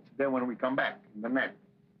go out. It's there when we come back, in the net.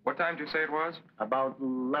 What time did you say it was? About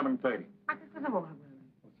 11:30. Ma che cosa vuole?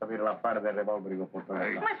 Sapere l'affare del revolver che ho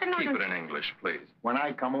portato. Keep it in English, please. When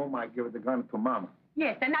I come home, I give the gun to Mama.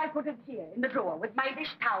 Yes, and I put it here in the drawer with my dish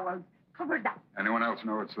towels covered up. Anyone else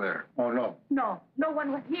know it's there? Oh, no. No, no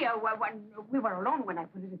one was here when we were alone when I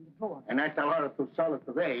put it in the drawer. And I tell her to sell it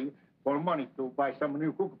today for money to buy some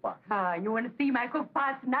new cook pot. You want to see my cook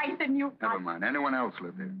pots nice and new? Never mind. Anyone else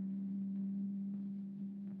live here?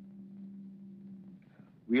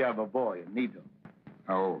 We have a boy, Nito.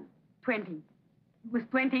 How old? 20. He was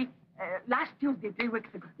 20 last Tuesday, 3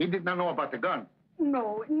 weeks ago. He did not know about the gun.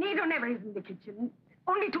 No, Nito never is in the kitchen,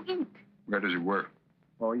 only to eat. Where does he work?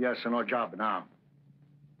 Oh, yes, no job now.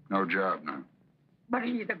 No job now. But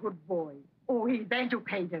he's a good boy. Oh, he's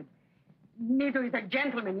educated. Nito is a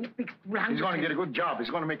gentleman. He speaks language. He's going to get a good job. He's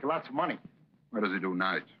going to make lots of money. What does he do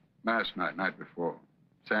nights? Last night, night before.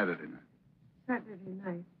 Saturday night. Saturday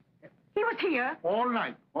night. He was here. All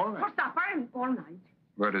night. All night. For supper and all night.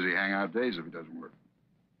 Where does he hang out days if he doesn't work?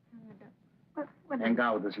 Hang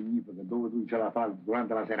out significa dove tu ce la fai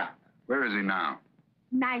durante la serata. Where is he now?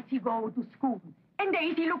 Nights he go to school. And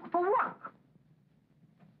days he look for work.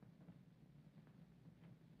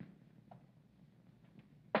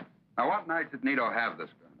 Now, what night did Nito have this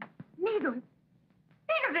gun? Nito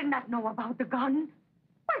did not know about the gun.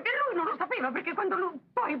 Perché lui non lo sapeva, perché quando lui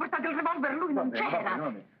poi ha portato il revolver lui non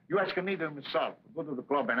c'era. You ask Nito himself. Go to the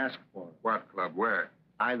club and ask for it. What club? Where?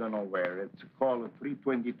 I don't know where. It's called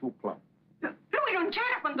 322 Club. Lui non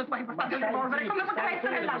c'era quando tu hai portato il revolver. Come poteva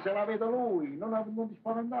essere là? Se la vedo lui, non ti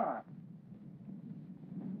spaventare.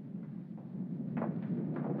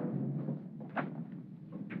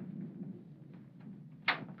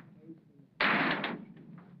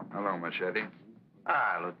 Hello, Machete.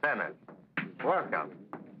 Ah, Lieutenant. Welcome.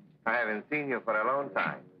 I haven't seen you for a long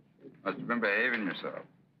time. Must have been behaving yourself.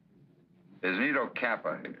 Is Nito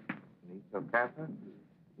Kappa here? Nito Kappa?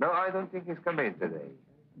 No, I don't think he's come in today.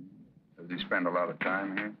 Does he spend a lot of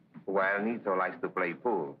time here? Well, Nito likes to play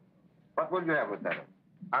pool. What will you have, Lieutenant?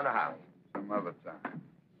 On the house? Some other time.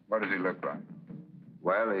 What does he look like?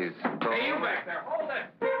 Well, he's... Hey, you back there. Hold it!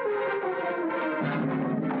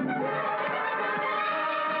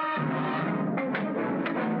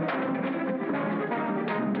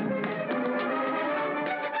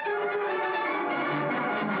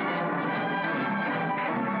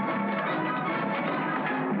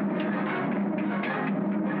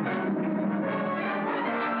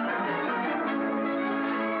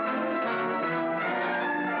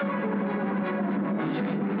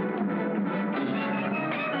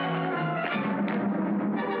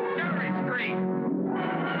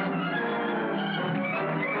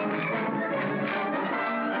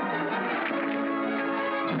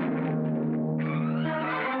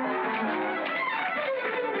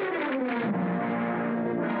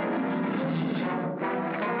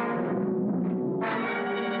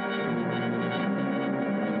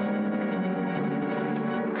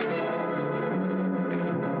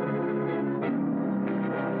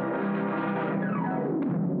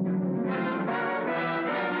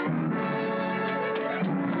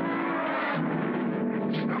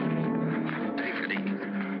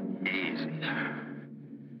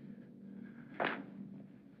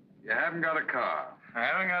 Got a car. I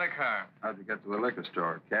haven't got a car. How'd you get to the liquor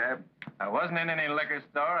store? Cab? I wasn't in any liquor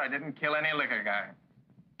store. I didn't kill any liquor guy.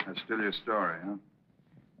 That's still your story, huh?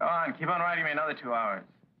 Go on. Keep on writing me another 2 hours.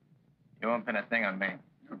 You won't pin a thing on me.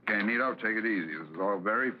 Okay, Nito, take it easy. This is all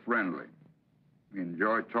very friendly. We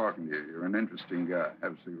enjoy talking to you. You're an interesting guy.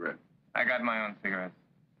 Have a cigarette. I got my own cigarettes.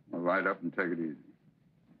 Well, light up and take it easy.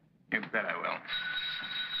 You bet I will.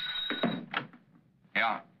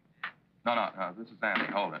 Yeah. No. This is Andy.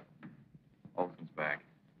 Hold it. Olson's back.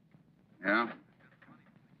 Yeah?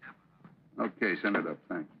 Okay, send it up.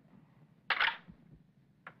 Thanks.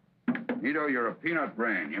 Nito, you're a peanut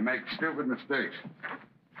brain. You make stupid mistakes.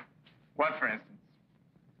 What, for instance?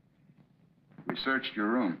 We searched your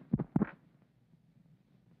room.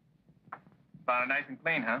 Found it nice and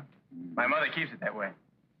clean, huh? My mother keeps it that way.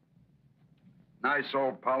 Nice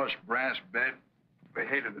old polished brass bed. We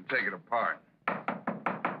hated to take it apart.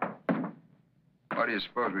 Why do you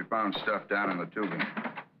suppose we found stuff down in the tubing?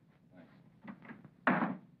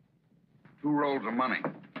 2 rolls of money.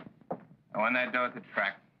 Go in that door at the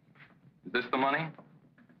track. Is this the money?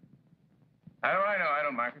 How do I know? I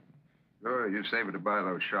don't mark it. Sure, you save it to buy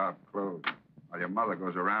those sharp clothes. While your mother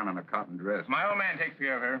goes around in a cotton dress. My old man takes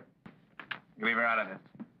care of her. You leave her out of this.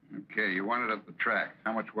 Okay, you want it at the track.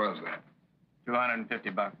 How much was that?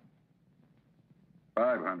 $250.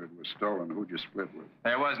 500 was stolen. Who'd you split with?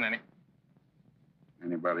 There wasn't any.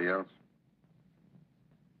 Anybody else?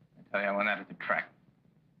 I tell you, I won that at the track.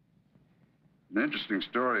 An interesting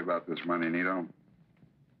story about this money, Nito.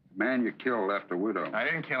 The man you killed left a widow. I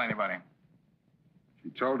didn't kill anybody. She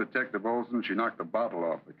told Detective Olson she knocked a bottle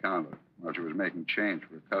off the counter while she was making change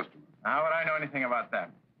for a customer. How would I know anything about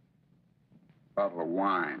that? Bottle of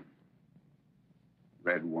wine.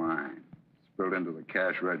 Red wine. Spilled into the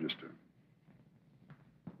cash register.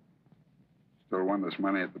 Still won this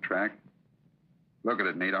money at the track? Look at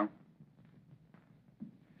it, Nito.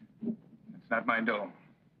 It's not my dough.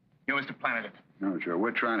 You must have planted it. No, sure.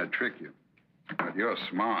 We're trying to trick you. But you're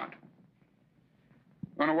smart.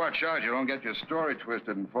 Want to watch out you don't get your story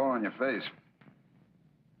twisted and fall on your face.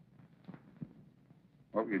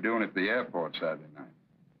 What were you doing at the airport Saturday night?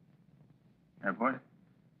 Airport?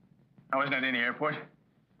 I wasn't at any airport.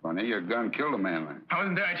 Funny, your gun killed a man there. I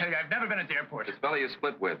wasn't there, I tell you. I've never been at the airport. This fellow you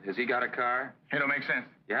split with, has he got a car? It don't make sense.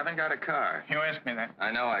 You haven't got a car. You asked me that.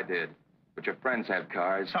 I know I did. But your friends have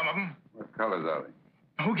cars. Some of them. What colors are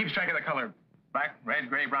they? Who keeps track of the color? Black, red,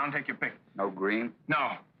 gray, brown, take your pick. No green?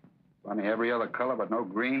 No. Funny, every other color but no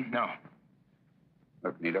green? No.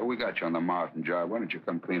 Look, Nito, we got you on the Martin job. Why don't you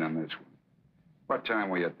come clean on this one? What time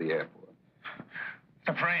were you at the airport? It's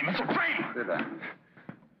a frame. It's a frame! Sit down.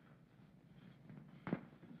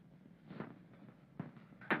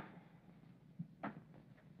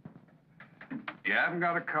 You haven't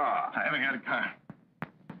got a car. I haven't got a car.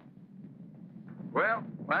 Well,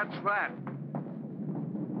 that's that.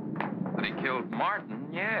 That he killed Martin,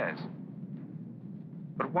 yes.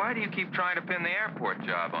 But why do you keep trying to pin the airport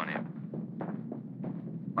job on him?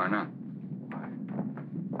 Why not?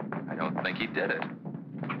 I don't think he did it.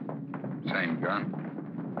 Same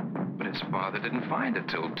gun. But his father didn't find it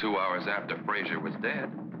till 2 hours after Frazier was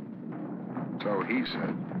dead. So he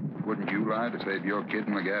said. Wouldn't you lie to save your kid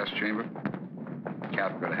in the gas chamber?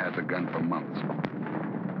 Cap could have had the gun for months.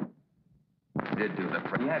 He did do the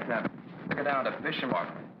He had to took it down to Fish and Mark,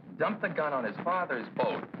 dumped the gun on his father's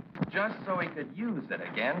boat, just so he could use it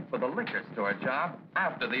again for the liquor store job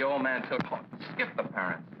after the old man took off. Skip the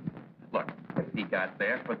parents. Look, if he got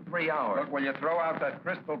there for 3 hours. Look, will you throw out that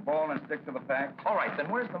crystal ball and stick to the facts? All right, then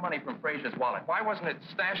where's the money from Frazier's wallet? Why wasn't it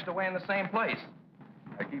stashed away in the same place?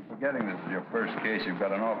 I keep forgetting this is your first case. You've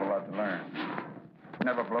got an awful lot to learn.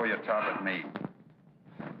 Never blow your top at me.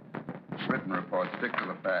 Written report, stick to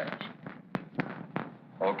the facts.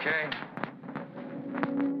 Okay.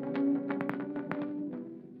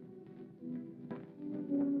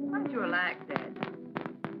 Why don't you relax, Dad?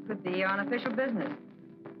 Could be on official business.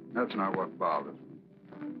 That's not what bothers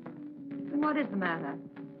me. Then what is the matter?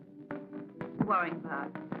 Worrying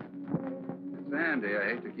about? It's Andy. I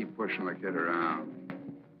hate to keep pushing the kid around.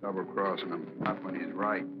 Double-crossing him, not when he's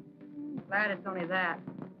right. Glad it's only that.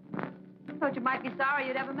 I thought you might be sorry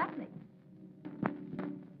you'd ever met me.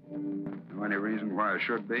 Know any reason why I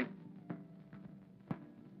should be?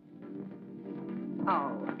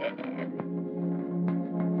 Oh, Ed.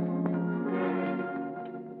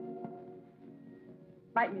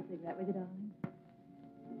 Light me a cigarette, will you, darling?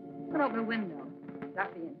 I'm gonna open a window.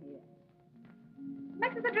 Stuffy in here.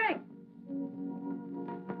 Mix us a drink.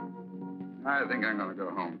 I think I'm gonna go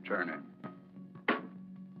home. Turn in.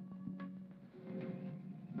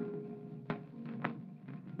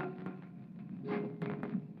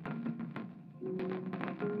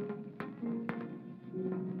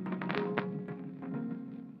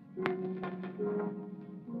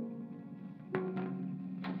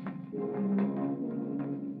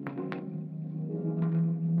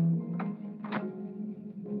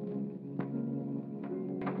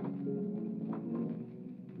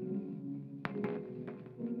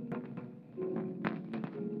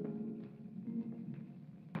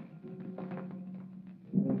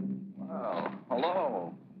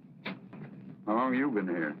 Hello. How long you been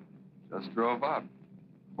here? Just drove up.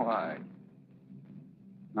 Why?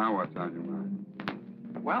 Now what's on your mind?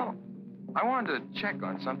 Well, I wanted to check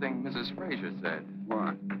on something Mrs. Frazier said.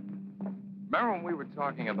 What? Remember when we were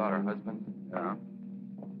talking about her husband? Yeah.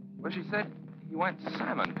 Well, she said he went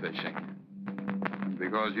salmon fishing. And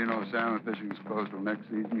because you know salmon fishing is closed till next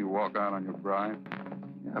season, you walk out on your bride?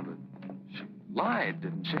 Yeah, but she lied,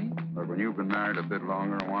 didn't she? Look, when you've been married a bit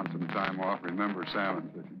longer and want some time off, remember salmon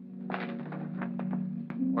fishing.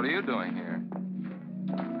 What are you doing here?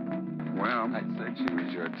 Well? I said she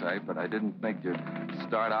was your type, but I didn't think you'd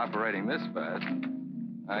start operating this fast.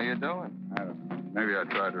 How you doing? I don't know. Maybe I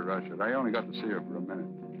tried to rush it. I only got to see her for a minute.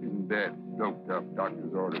 She's in bed, doped up,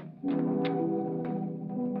 doctor's orders.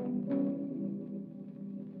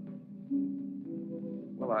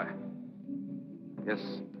 Well, I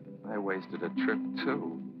guess I wasted a trip,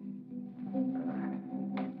 too.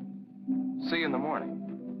 See you in the morning.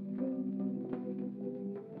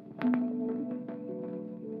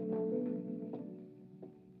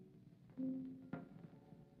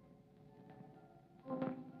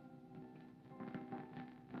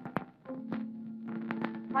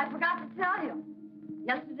 I forgot to tell you.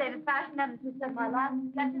 Yesterday, the fashion editor said my last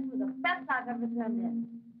sketches were the best I've ever turned in.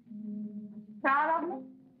 Proud of me?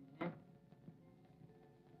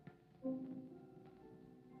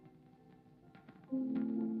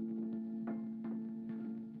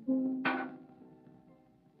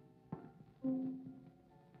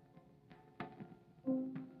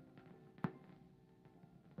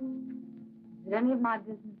 Is it any of my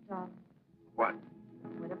business, darling? What?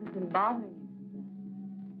 Whatever's been bothering you?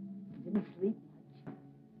 You didn't sleep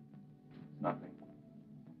much. Nothing.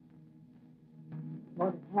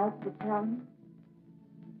 Won't it help to tell me?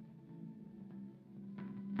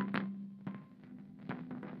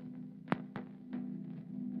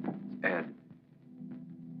 It's Ed.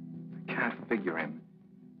 I can't figure him.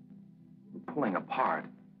 We're pulling apart.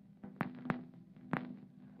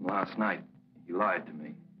 And last night, he lied to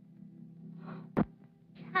me.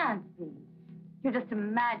 Can't be. You're just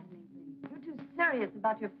imagining things. You're too serious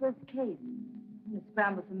about your first case. I'm going to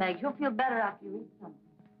scramble some eggs. You'll feel better after you eat something.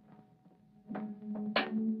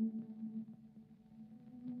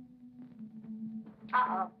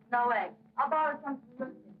 Uh-oh. No eggs. I'll borrow some from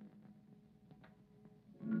Lucy.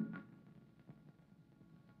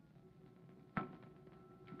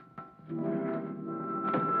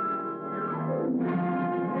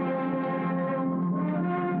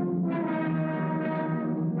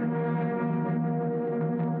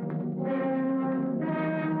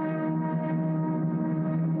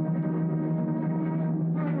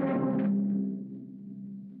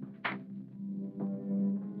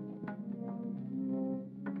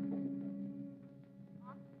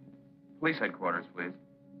 Police headquarters, please.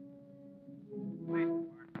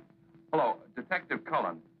 Hello, Detective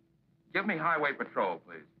Cullen. Give me highway patrol,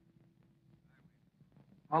 please.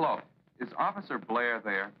 Hello, is Officer Blair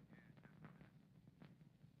there?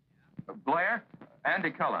 Blair?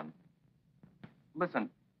 Andy Cullen. Listen,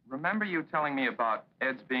 remember you telling me about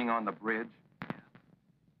Ed's being on the bridge?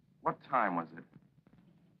 What time was it?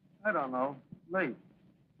 I don't know. Late.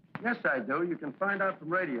 Yes, I do. You can find out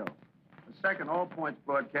from radio. The second All Points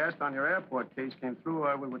broadcast on your airport case came through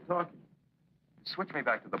while we were talking. Switch me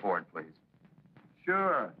back to the board, please.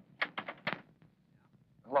 Sure.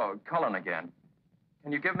 Hello, Cullen again.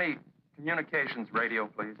 Can you give me communications radio,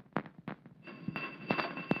 please?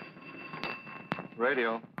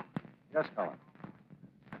 Radio. Yes, Cullen.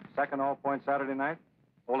 Second All Point Saturday night?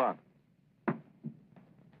 Hold on.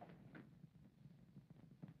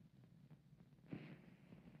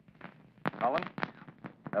 Cullen?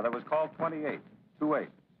 That was call 28, 28.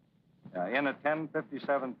 In at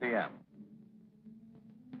 10:57 p.m.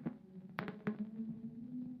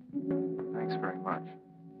 Thanks very much.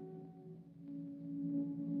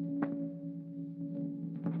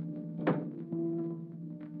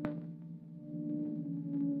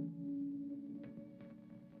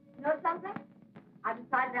 You know something? I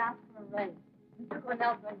decided to ask for a raise. Mr.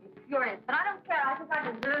 Cornell's going to be furious, but I don't care. I think I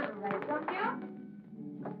deserve a raise, don't you?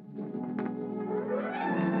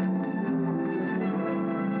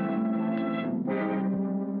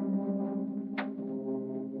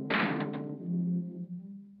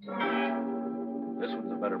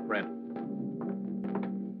 Better print.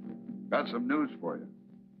 Got some news for you.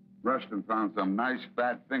 Rushton found some nice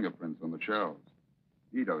fat fingerprints on the shelves.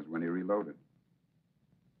 He knows when he reloaded.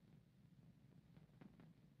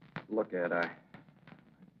 Look, Ed, I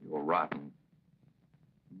feel rotten.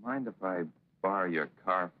 Mind if I borrow your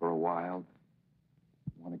car for a while?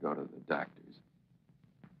 I want to go to the doctor's.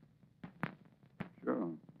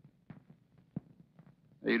 Sure.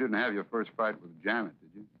 Hey, you didn't have your first fight with Janet,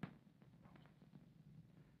 did you?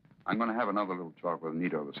 I'm going to have another little talk with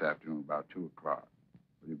Nito this afternoon about 2 o'clock.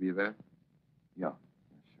 Will you be there? Yeah,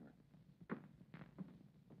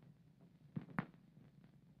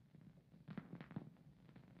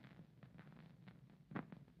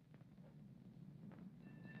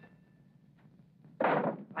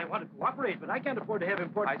 I want to cooperate, but I can't afford to have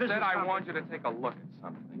important business. I said I want you to take a look at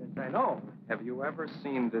something. Yes, I know. Have you ever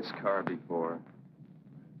seen this car before?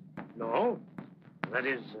 No. That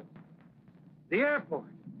is, the airport.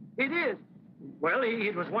 It is. Well,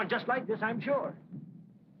 it was one just like this, I'm sure.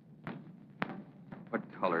 What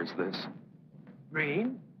color's this?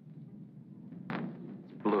 Green?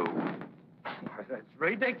 It's blue. Why, that's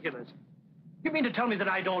ridiculous. You mean to tell me that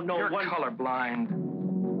I don't know You're one... colorblind.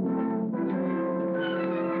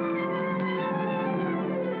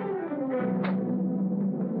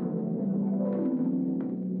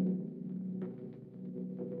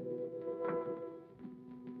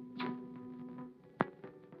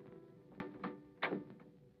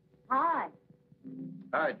 Hi.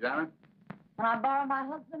 Hi, Janet. Can I borrow my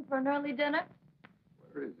husband for an early dinner?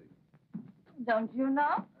 Where is he? Don't you know?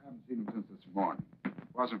 I haven't seen him since this morning.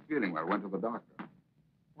 Wasn't feeling well. Went to the doctor.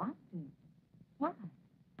 What? Why?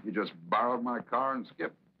 He just borrowed my car and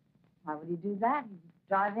skipped. Why would he do that? He was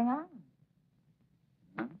driving on.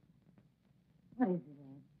 Huh? What is it,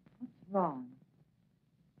 Ed? What's wrong?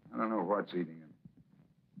 I don't know what's eating him.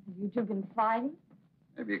 Have you two been fighting?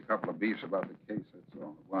 Maybe a couple of beefs about the case, that's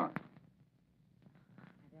all. Why? I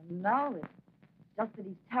don't know. It's just that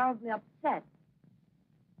he's terribly upset.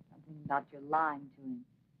 Something about your lying to him.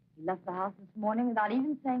 He left the house this morning without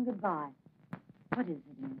even saying goodbye. What is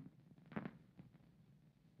it, Ed?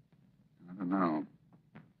 I don't know.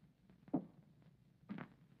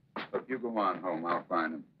 Look, you go on home. I'll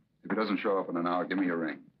find him. If he doesn't show up in an hour, give me a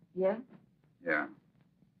ring. Yeah? Yeah.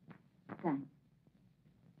 Thanks.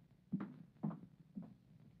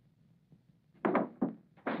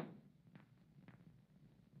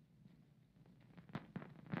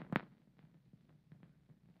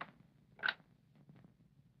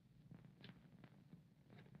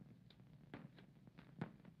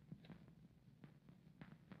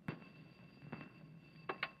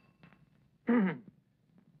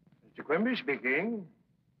 Mr. Quimby speaking.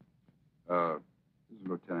 This is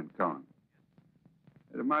Lieutenant Cohen.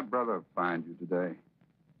 Did my brother find you today?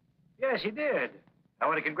 Yes, he did. I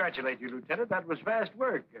want to congratulate you, Lieutenant. That was fast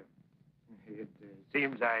work. It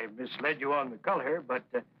seems I misled you on the color, but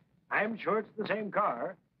I'm sure it's the same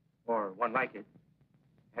car, or one like it.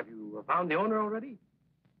 Have you found the owner already?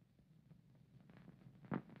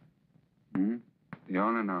 Hmm? The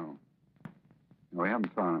owner? No. No, we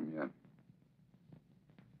haven't found him yet.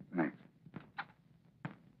 Thanks.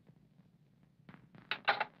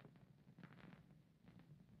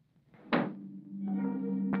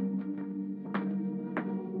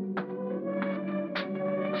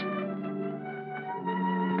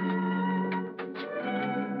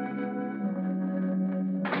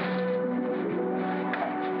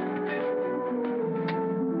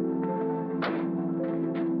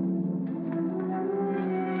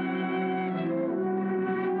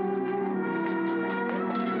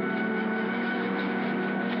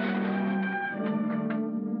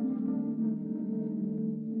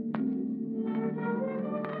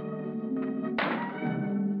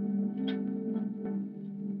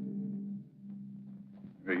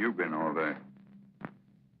 Where you been all day?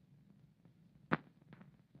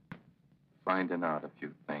 Finding out a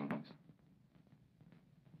few things.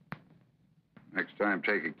 Next time,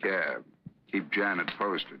 take a cab. Keep Janet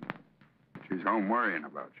posted. She's home worrying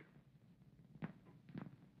about you.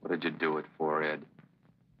 What did you do it for, Ed?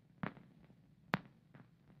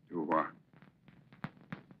 Do what?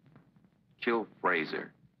 Kill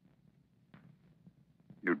Fraser.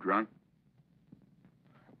 You drunk?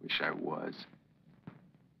 I wish I was.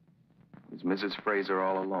 It was Mrs. Fraser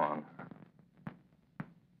all along.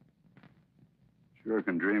 Sure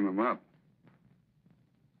can dream him up.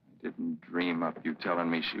 I didn't dream up you telling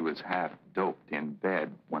me she was half doped in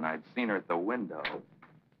bed when I'd seen her at the window.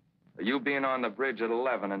 Or you being on the bridge at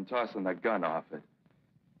 11 and tossing the gun off it.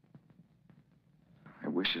 I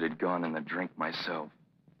wish it had gone in the drink myself.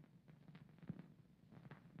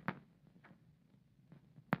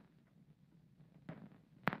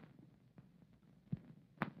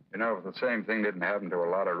 You know, if the same thing didn't happen to a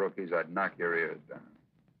lot of rookies, I'd knock your ears down.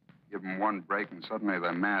 Give them one break and suddenly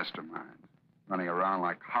they're masterminds. Running around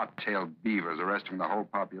like hot-tailed beavers, arresting the whole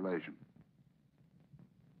population.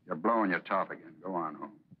 You're blowing your top again. Go on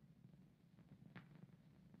home.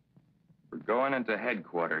 We're going into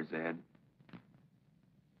headquarters, Ed.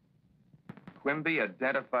 Quimby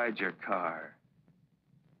identified your car.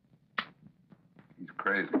 He's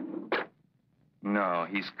crazy. No,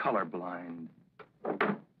 he's colorblind.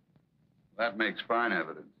 That makes fine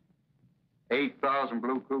evidence. 8,000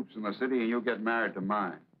 blue coupes in the city and you get married to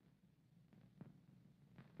mine.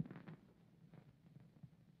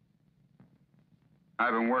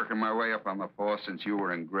 I've been working my way up on the force since you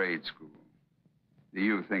were in grade school. Do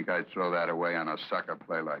you think I'd throw that away on a sucker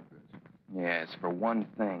play like this? Yes, for one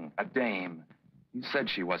thing, a dame. You said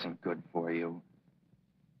she wasn't good for you.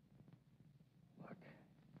 Look,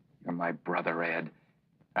 You're my brother, Ed.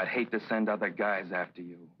 I'd hate to send other guys after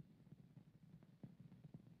you.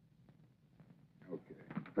 Okay,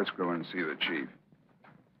 let's go and see the chief.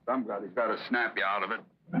 Somebody's got to snap you out of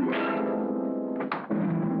it.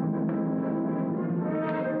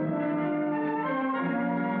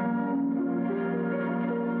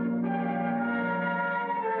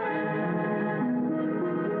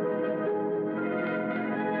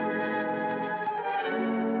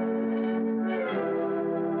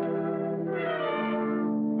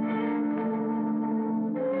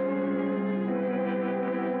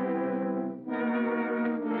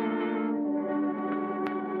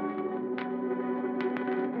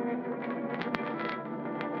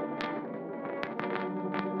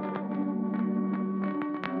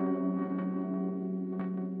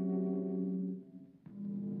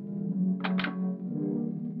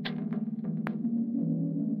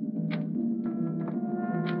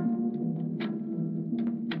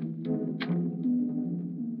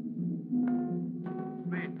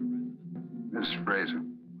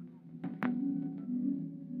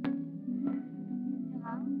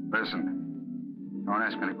 Listen, don't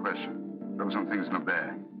ask me any questions. Throw some things in the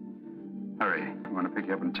bag. Hurry. I want to pick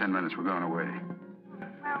you up in 10 minutes. We're going away. Where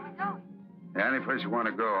are we going? Yeah, any place you want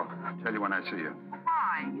to go. I'll tell you when I see you.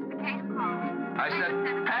 Why? Is the case closed? I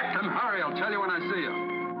said, pack and hurry. I'll tell you when I see you.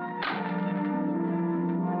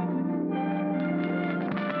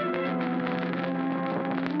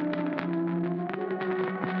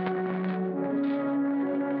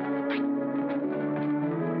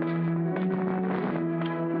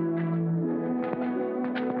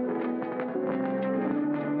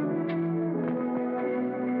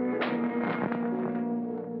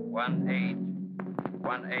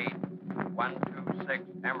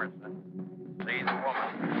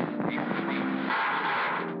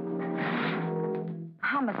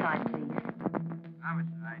 Homicide, please.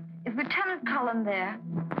 Homicide. Is Lieutenant Cullen there?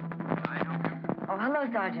 I know. Oh, hello,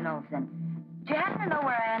 Sergeant Olson. Do you happen to know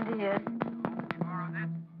where Andy is? Tomorrow,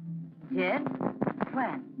 that's He did?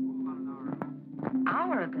 When? about an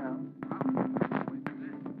hour ago. Hour ago.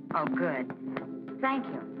 Oh, good. Thank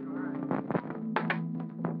you.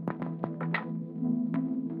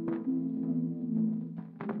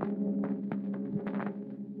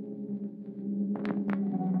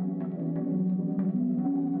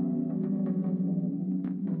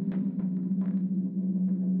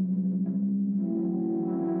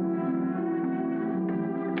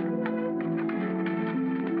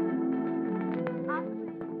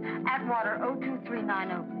 Atwater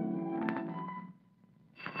 02390, please.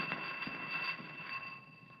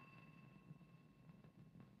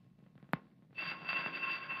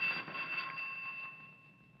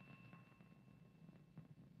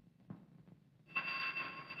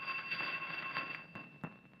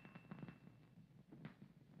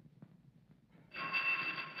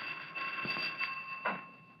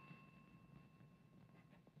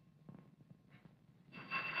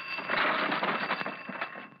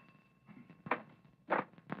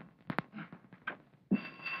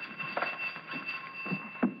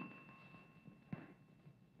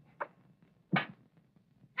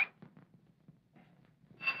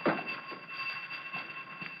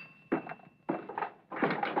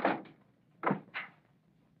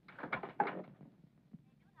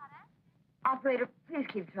 Operator, please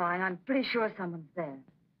keep trying. I'm pretty sure someone's there.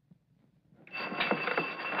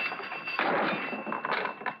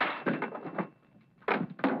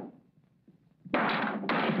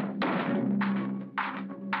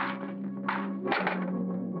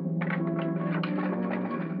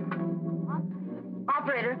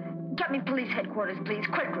 Operator, get me police headquarters, please,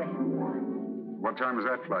 quickly. What time does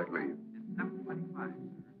that flight leave? It's 7:25.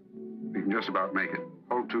 We can just about make it.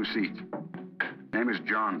 Hold 2 seats. Name is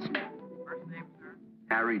Johnson. First name, sir?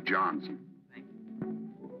 Harry Johnson. Thank you.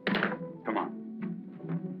 Come on.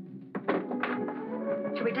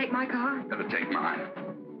 Shall we take my car? Better take mine.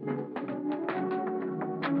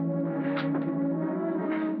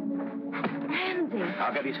 Andy.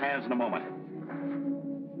 I'll get his hands in a moment.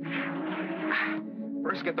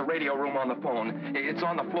 First, get the radio room on the phone. It's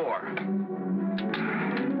on the floor.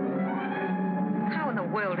 How in the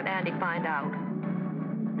world did Andy find out?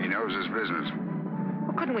 He knows his business.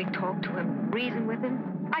 Well, couldn't we talk to him, reason with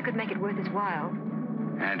him? I could make it worth his while.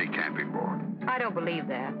 Andy can't be bought. I don't believe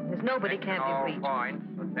that. There's nobody can't be reached.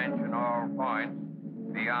 Attention all points.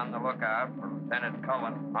 Be on the lookout for Lieutenant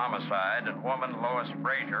Cullen, homicide, and woman Lois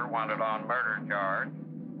Frazier wanted on murder charge.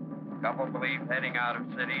 Couple believed heading out of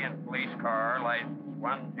city in police car, license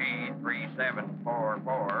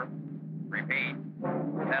 1G3744. Repeat.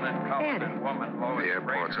 Lieutenant Cullen and woman Lois The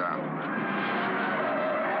airport's Frazier. out.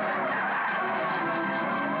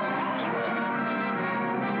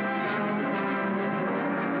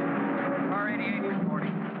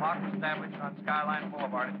 roadblock established on Skyline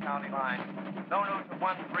Boulevard at County Line. No news of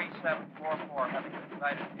 13744 having been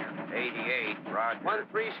sighted here. 88, Roger.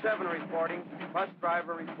 137 reporting. Bus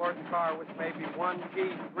driver reports car with maybe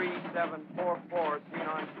 1G3744 seen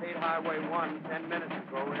on State Highway 1 10 minutes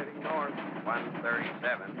ago heading north.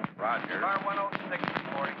 137, Roger. Car 106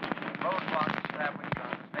 reporting. Roadblock established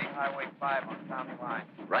on State Highway 5 on County Line.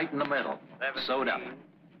 Right in the middle. Sewed up.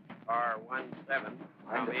 Car 17.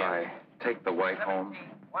 Mind if I take the wife home?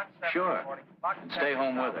 Sure. And stay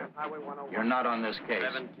home with her. You're not on this case.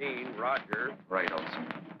 17, Roger. Right, Olson.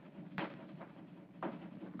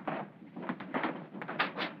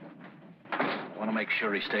 I want to make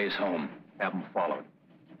sure he stays home. Have him followed.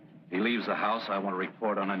 If he leaves the house, I want to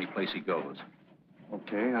report on any place he goes.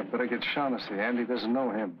 Okay, I'd better get Shaughnessy. Andy doesn't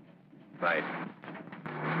know him. Right.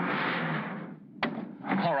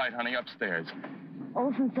 All right, honey, upstairs.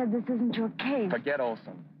 Olson said this isn't your case. Forget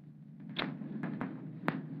Olson.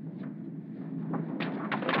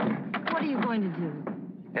 What are you going to do?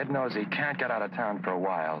 Ed knows he can't get out of town for a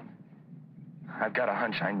while. I've got a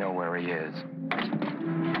hunch I know where he is.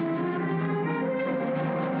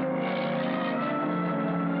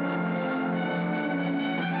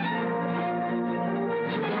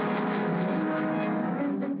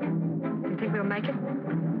 You think we'll make it?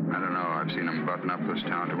 I don't know. I've seen them button up this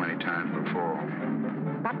town too many times before.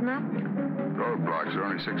 Button up? Roadblocks are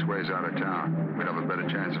only 6 ways out of town. We'd have a better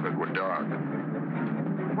chance if it were dark.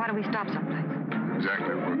 Why don't we stop someplace?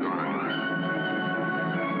 Exactly what we're going.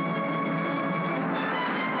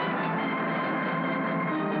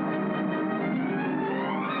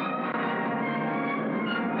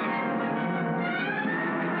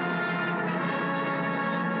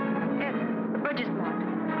 Ed, the bridge is blocked.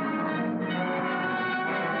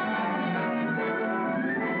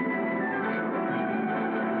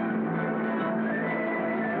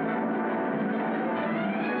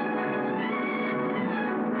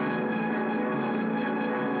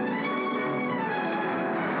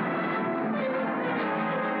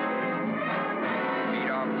 Lead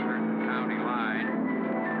officer to County Line.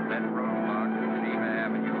 That roadblock at Geneva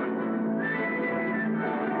Avenue.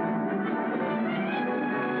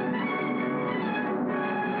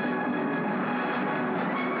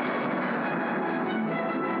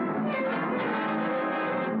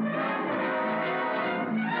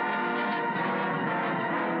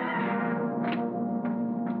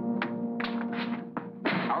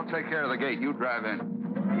 I'll take care of the gate. You drive in.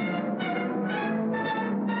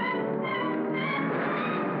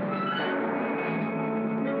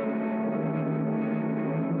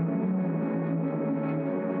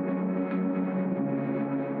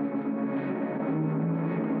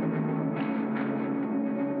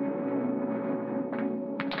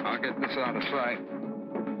 I'll get this out of sight.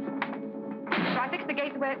 Shall I fix the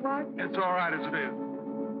gate the way it was? It's all right as it is.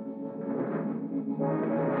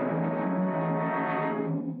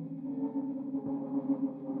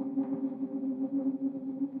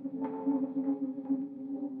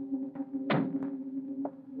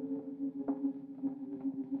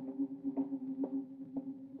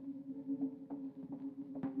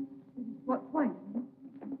 What point?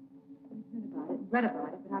 I've read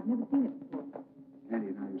about it, but I've never seen it before. Andy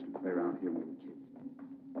and I used to play around here when we were kids.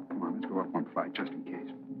 Come on, let's go up one flight just in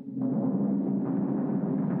case.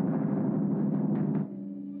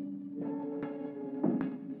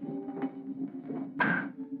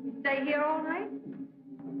 You stay here all night?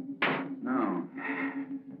 No.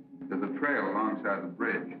 There's a trail alongside the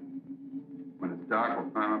bridge. When it's dark, we'll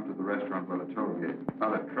climb up to the restaurant by the toll gate.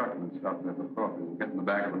 I'll let truckmen stop there for coffee. We'll get in the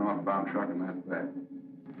back of a northbound truck, and that's that.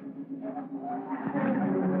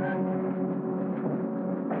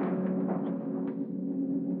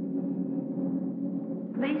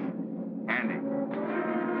 Please? Andy.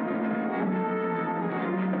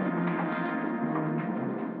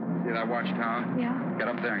 See that watchtower? Yeah. Get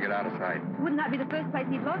up there and get out of sight. Wouldn't that be the first place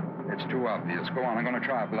he'd look? It's too obvious. Go on, I'm going to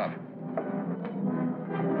try a bluff.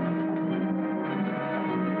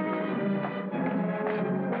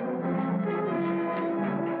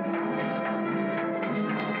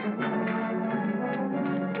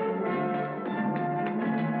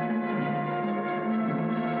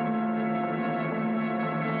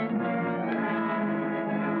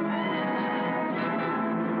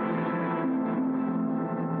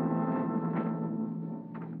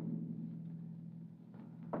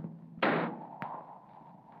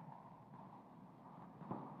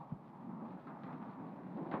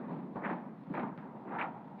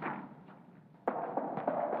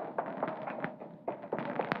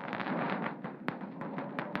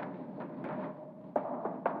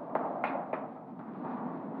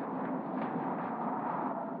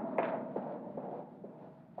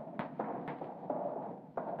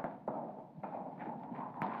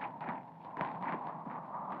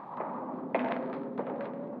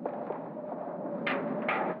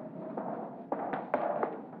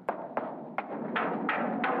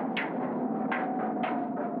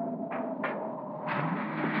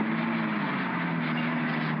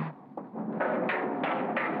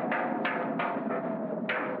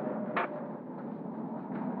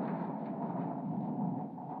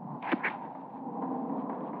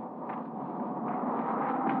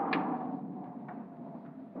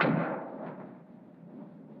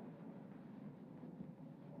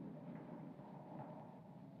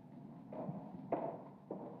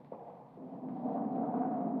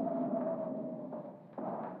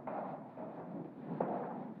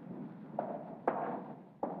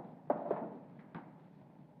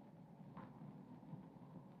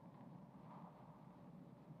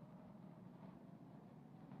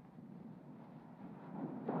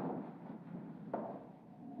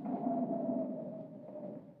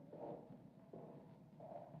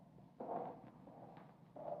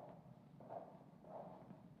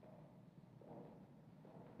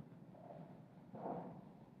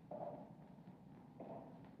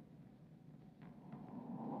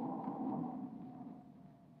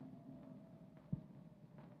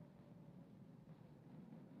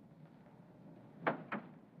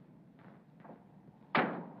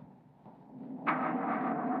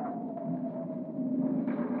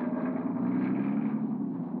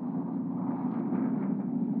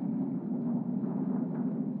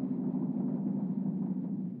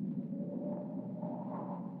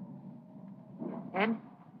 Ed?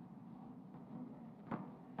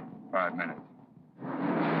 5 minutes.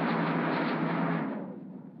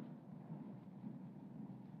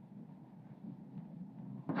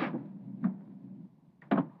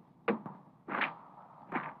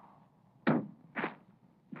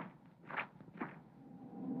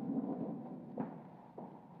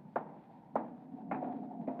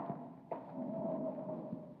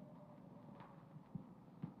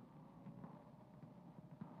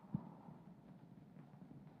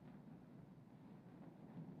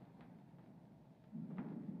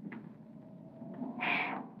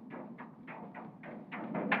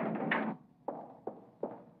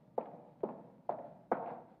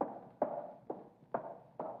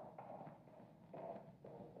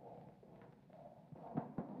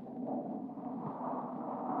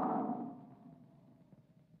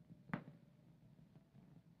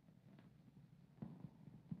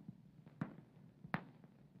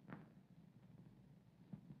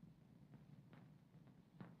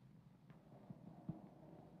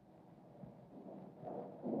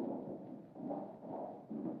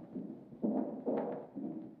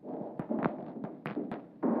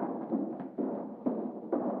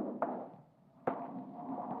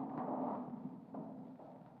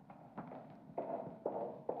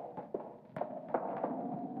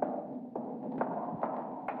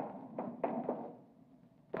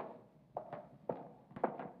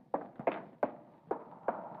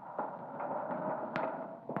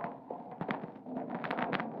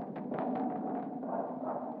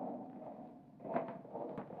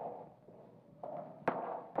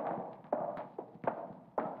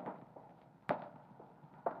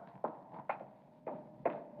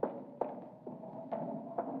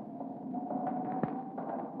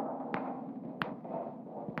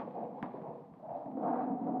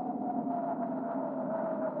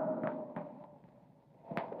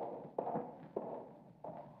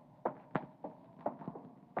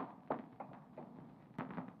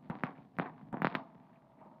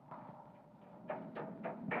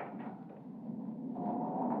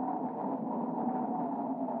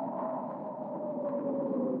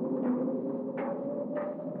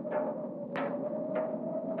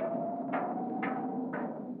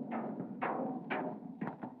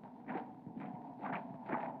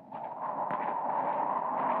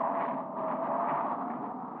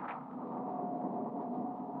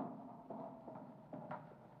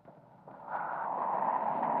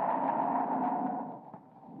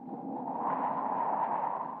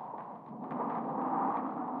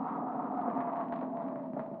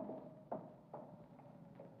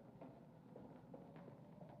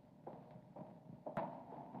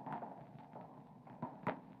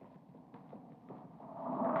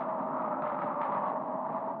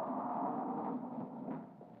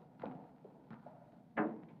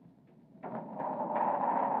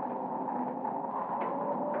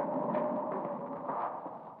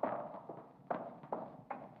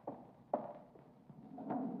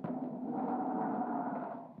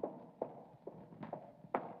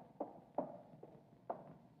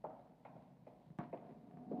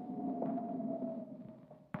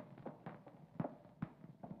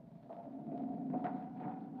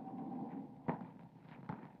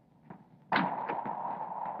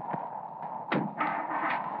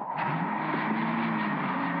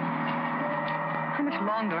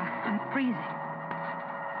 Longer. I'm freezing.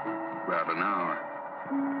 About an hour.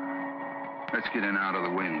 Let's get in out of the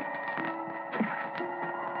wind.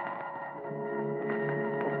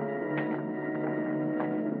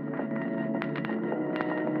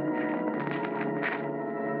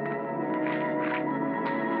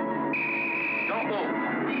 Don't move.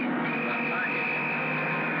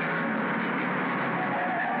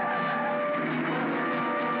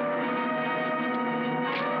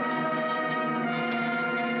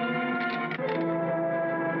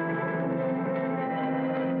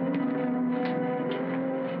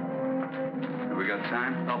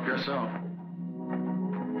 Time? Help yourself.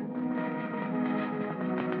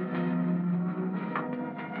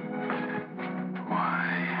 Why?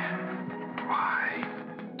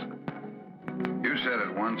 You said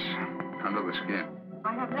it once, under the skin.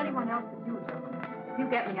 I haven't anyone else but you, Joe. You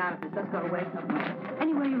get me out of this. Let's go away somewhere.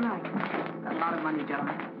 Anywhere you like. Got a lot of money, Joe.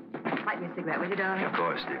 Light me a cigarette, will you, darling? Of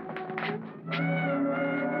course, dear.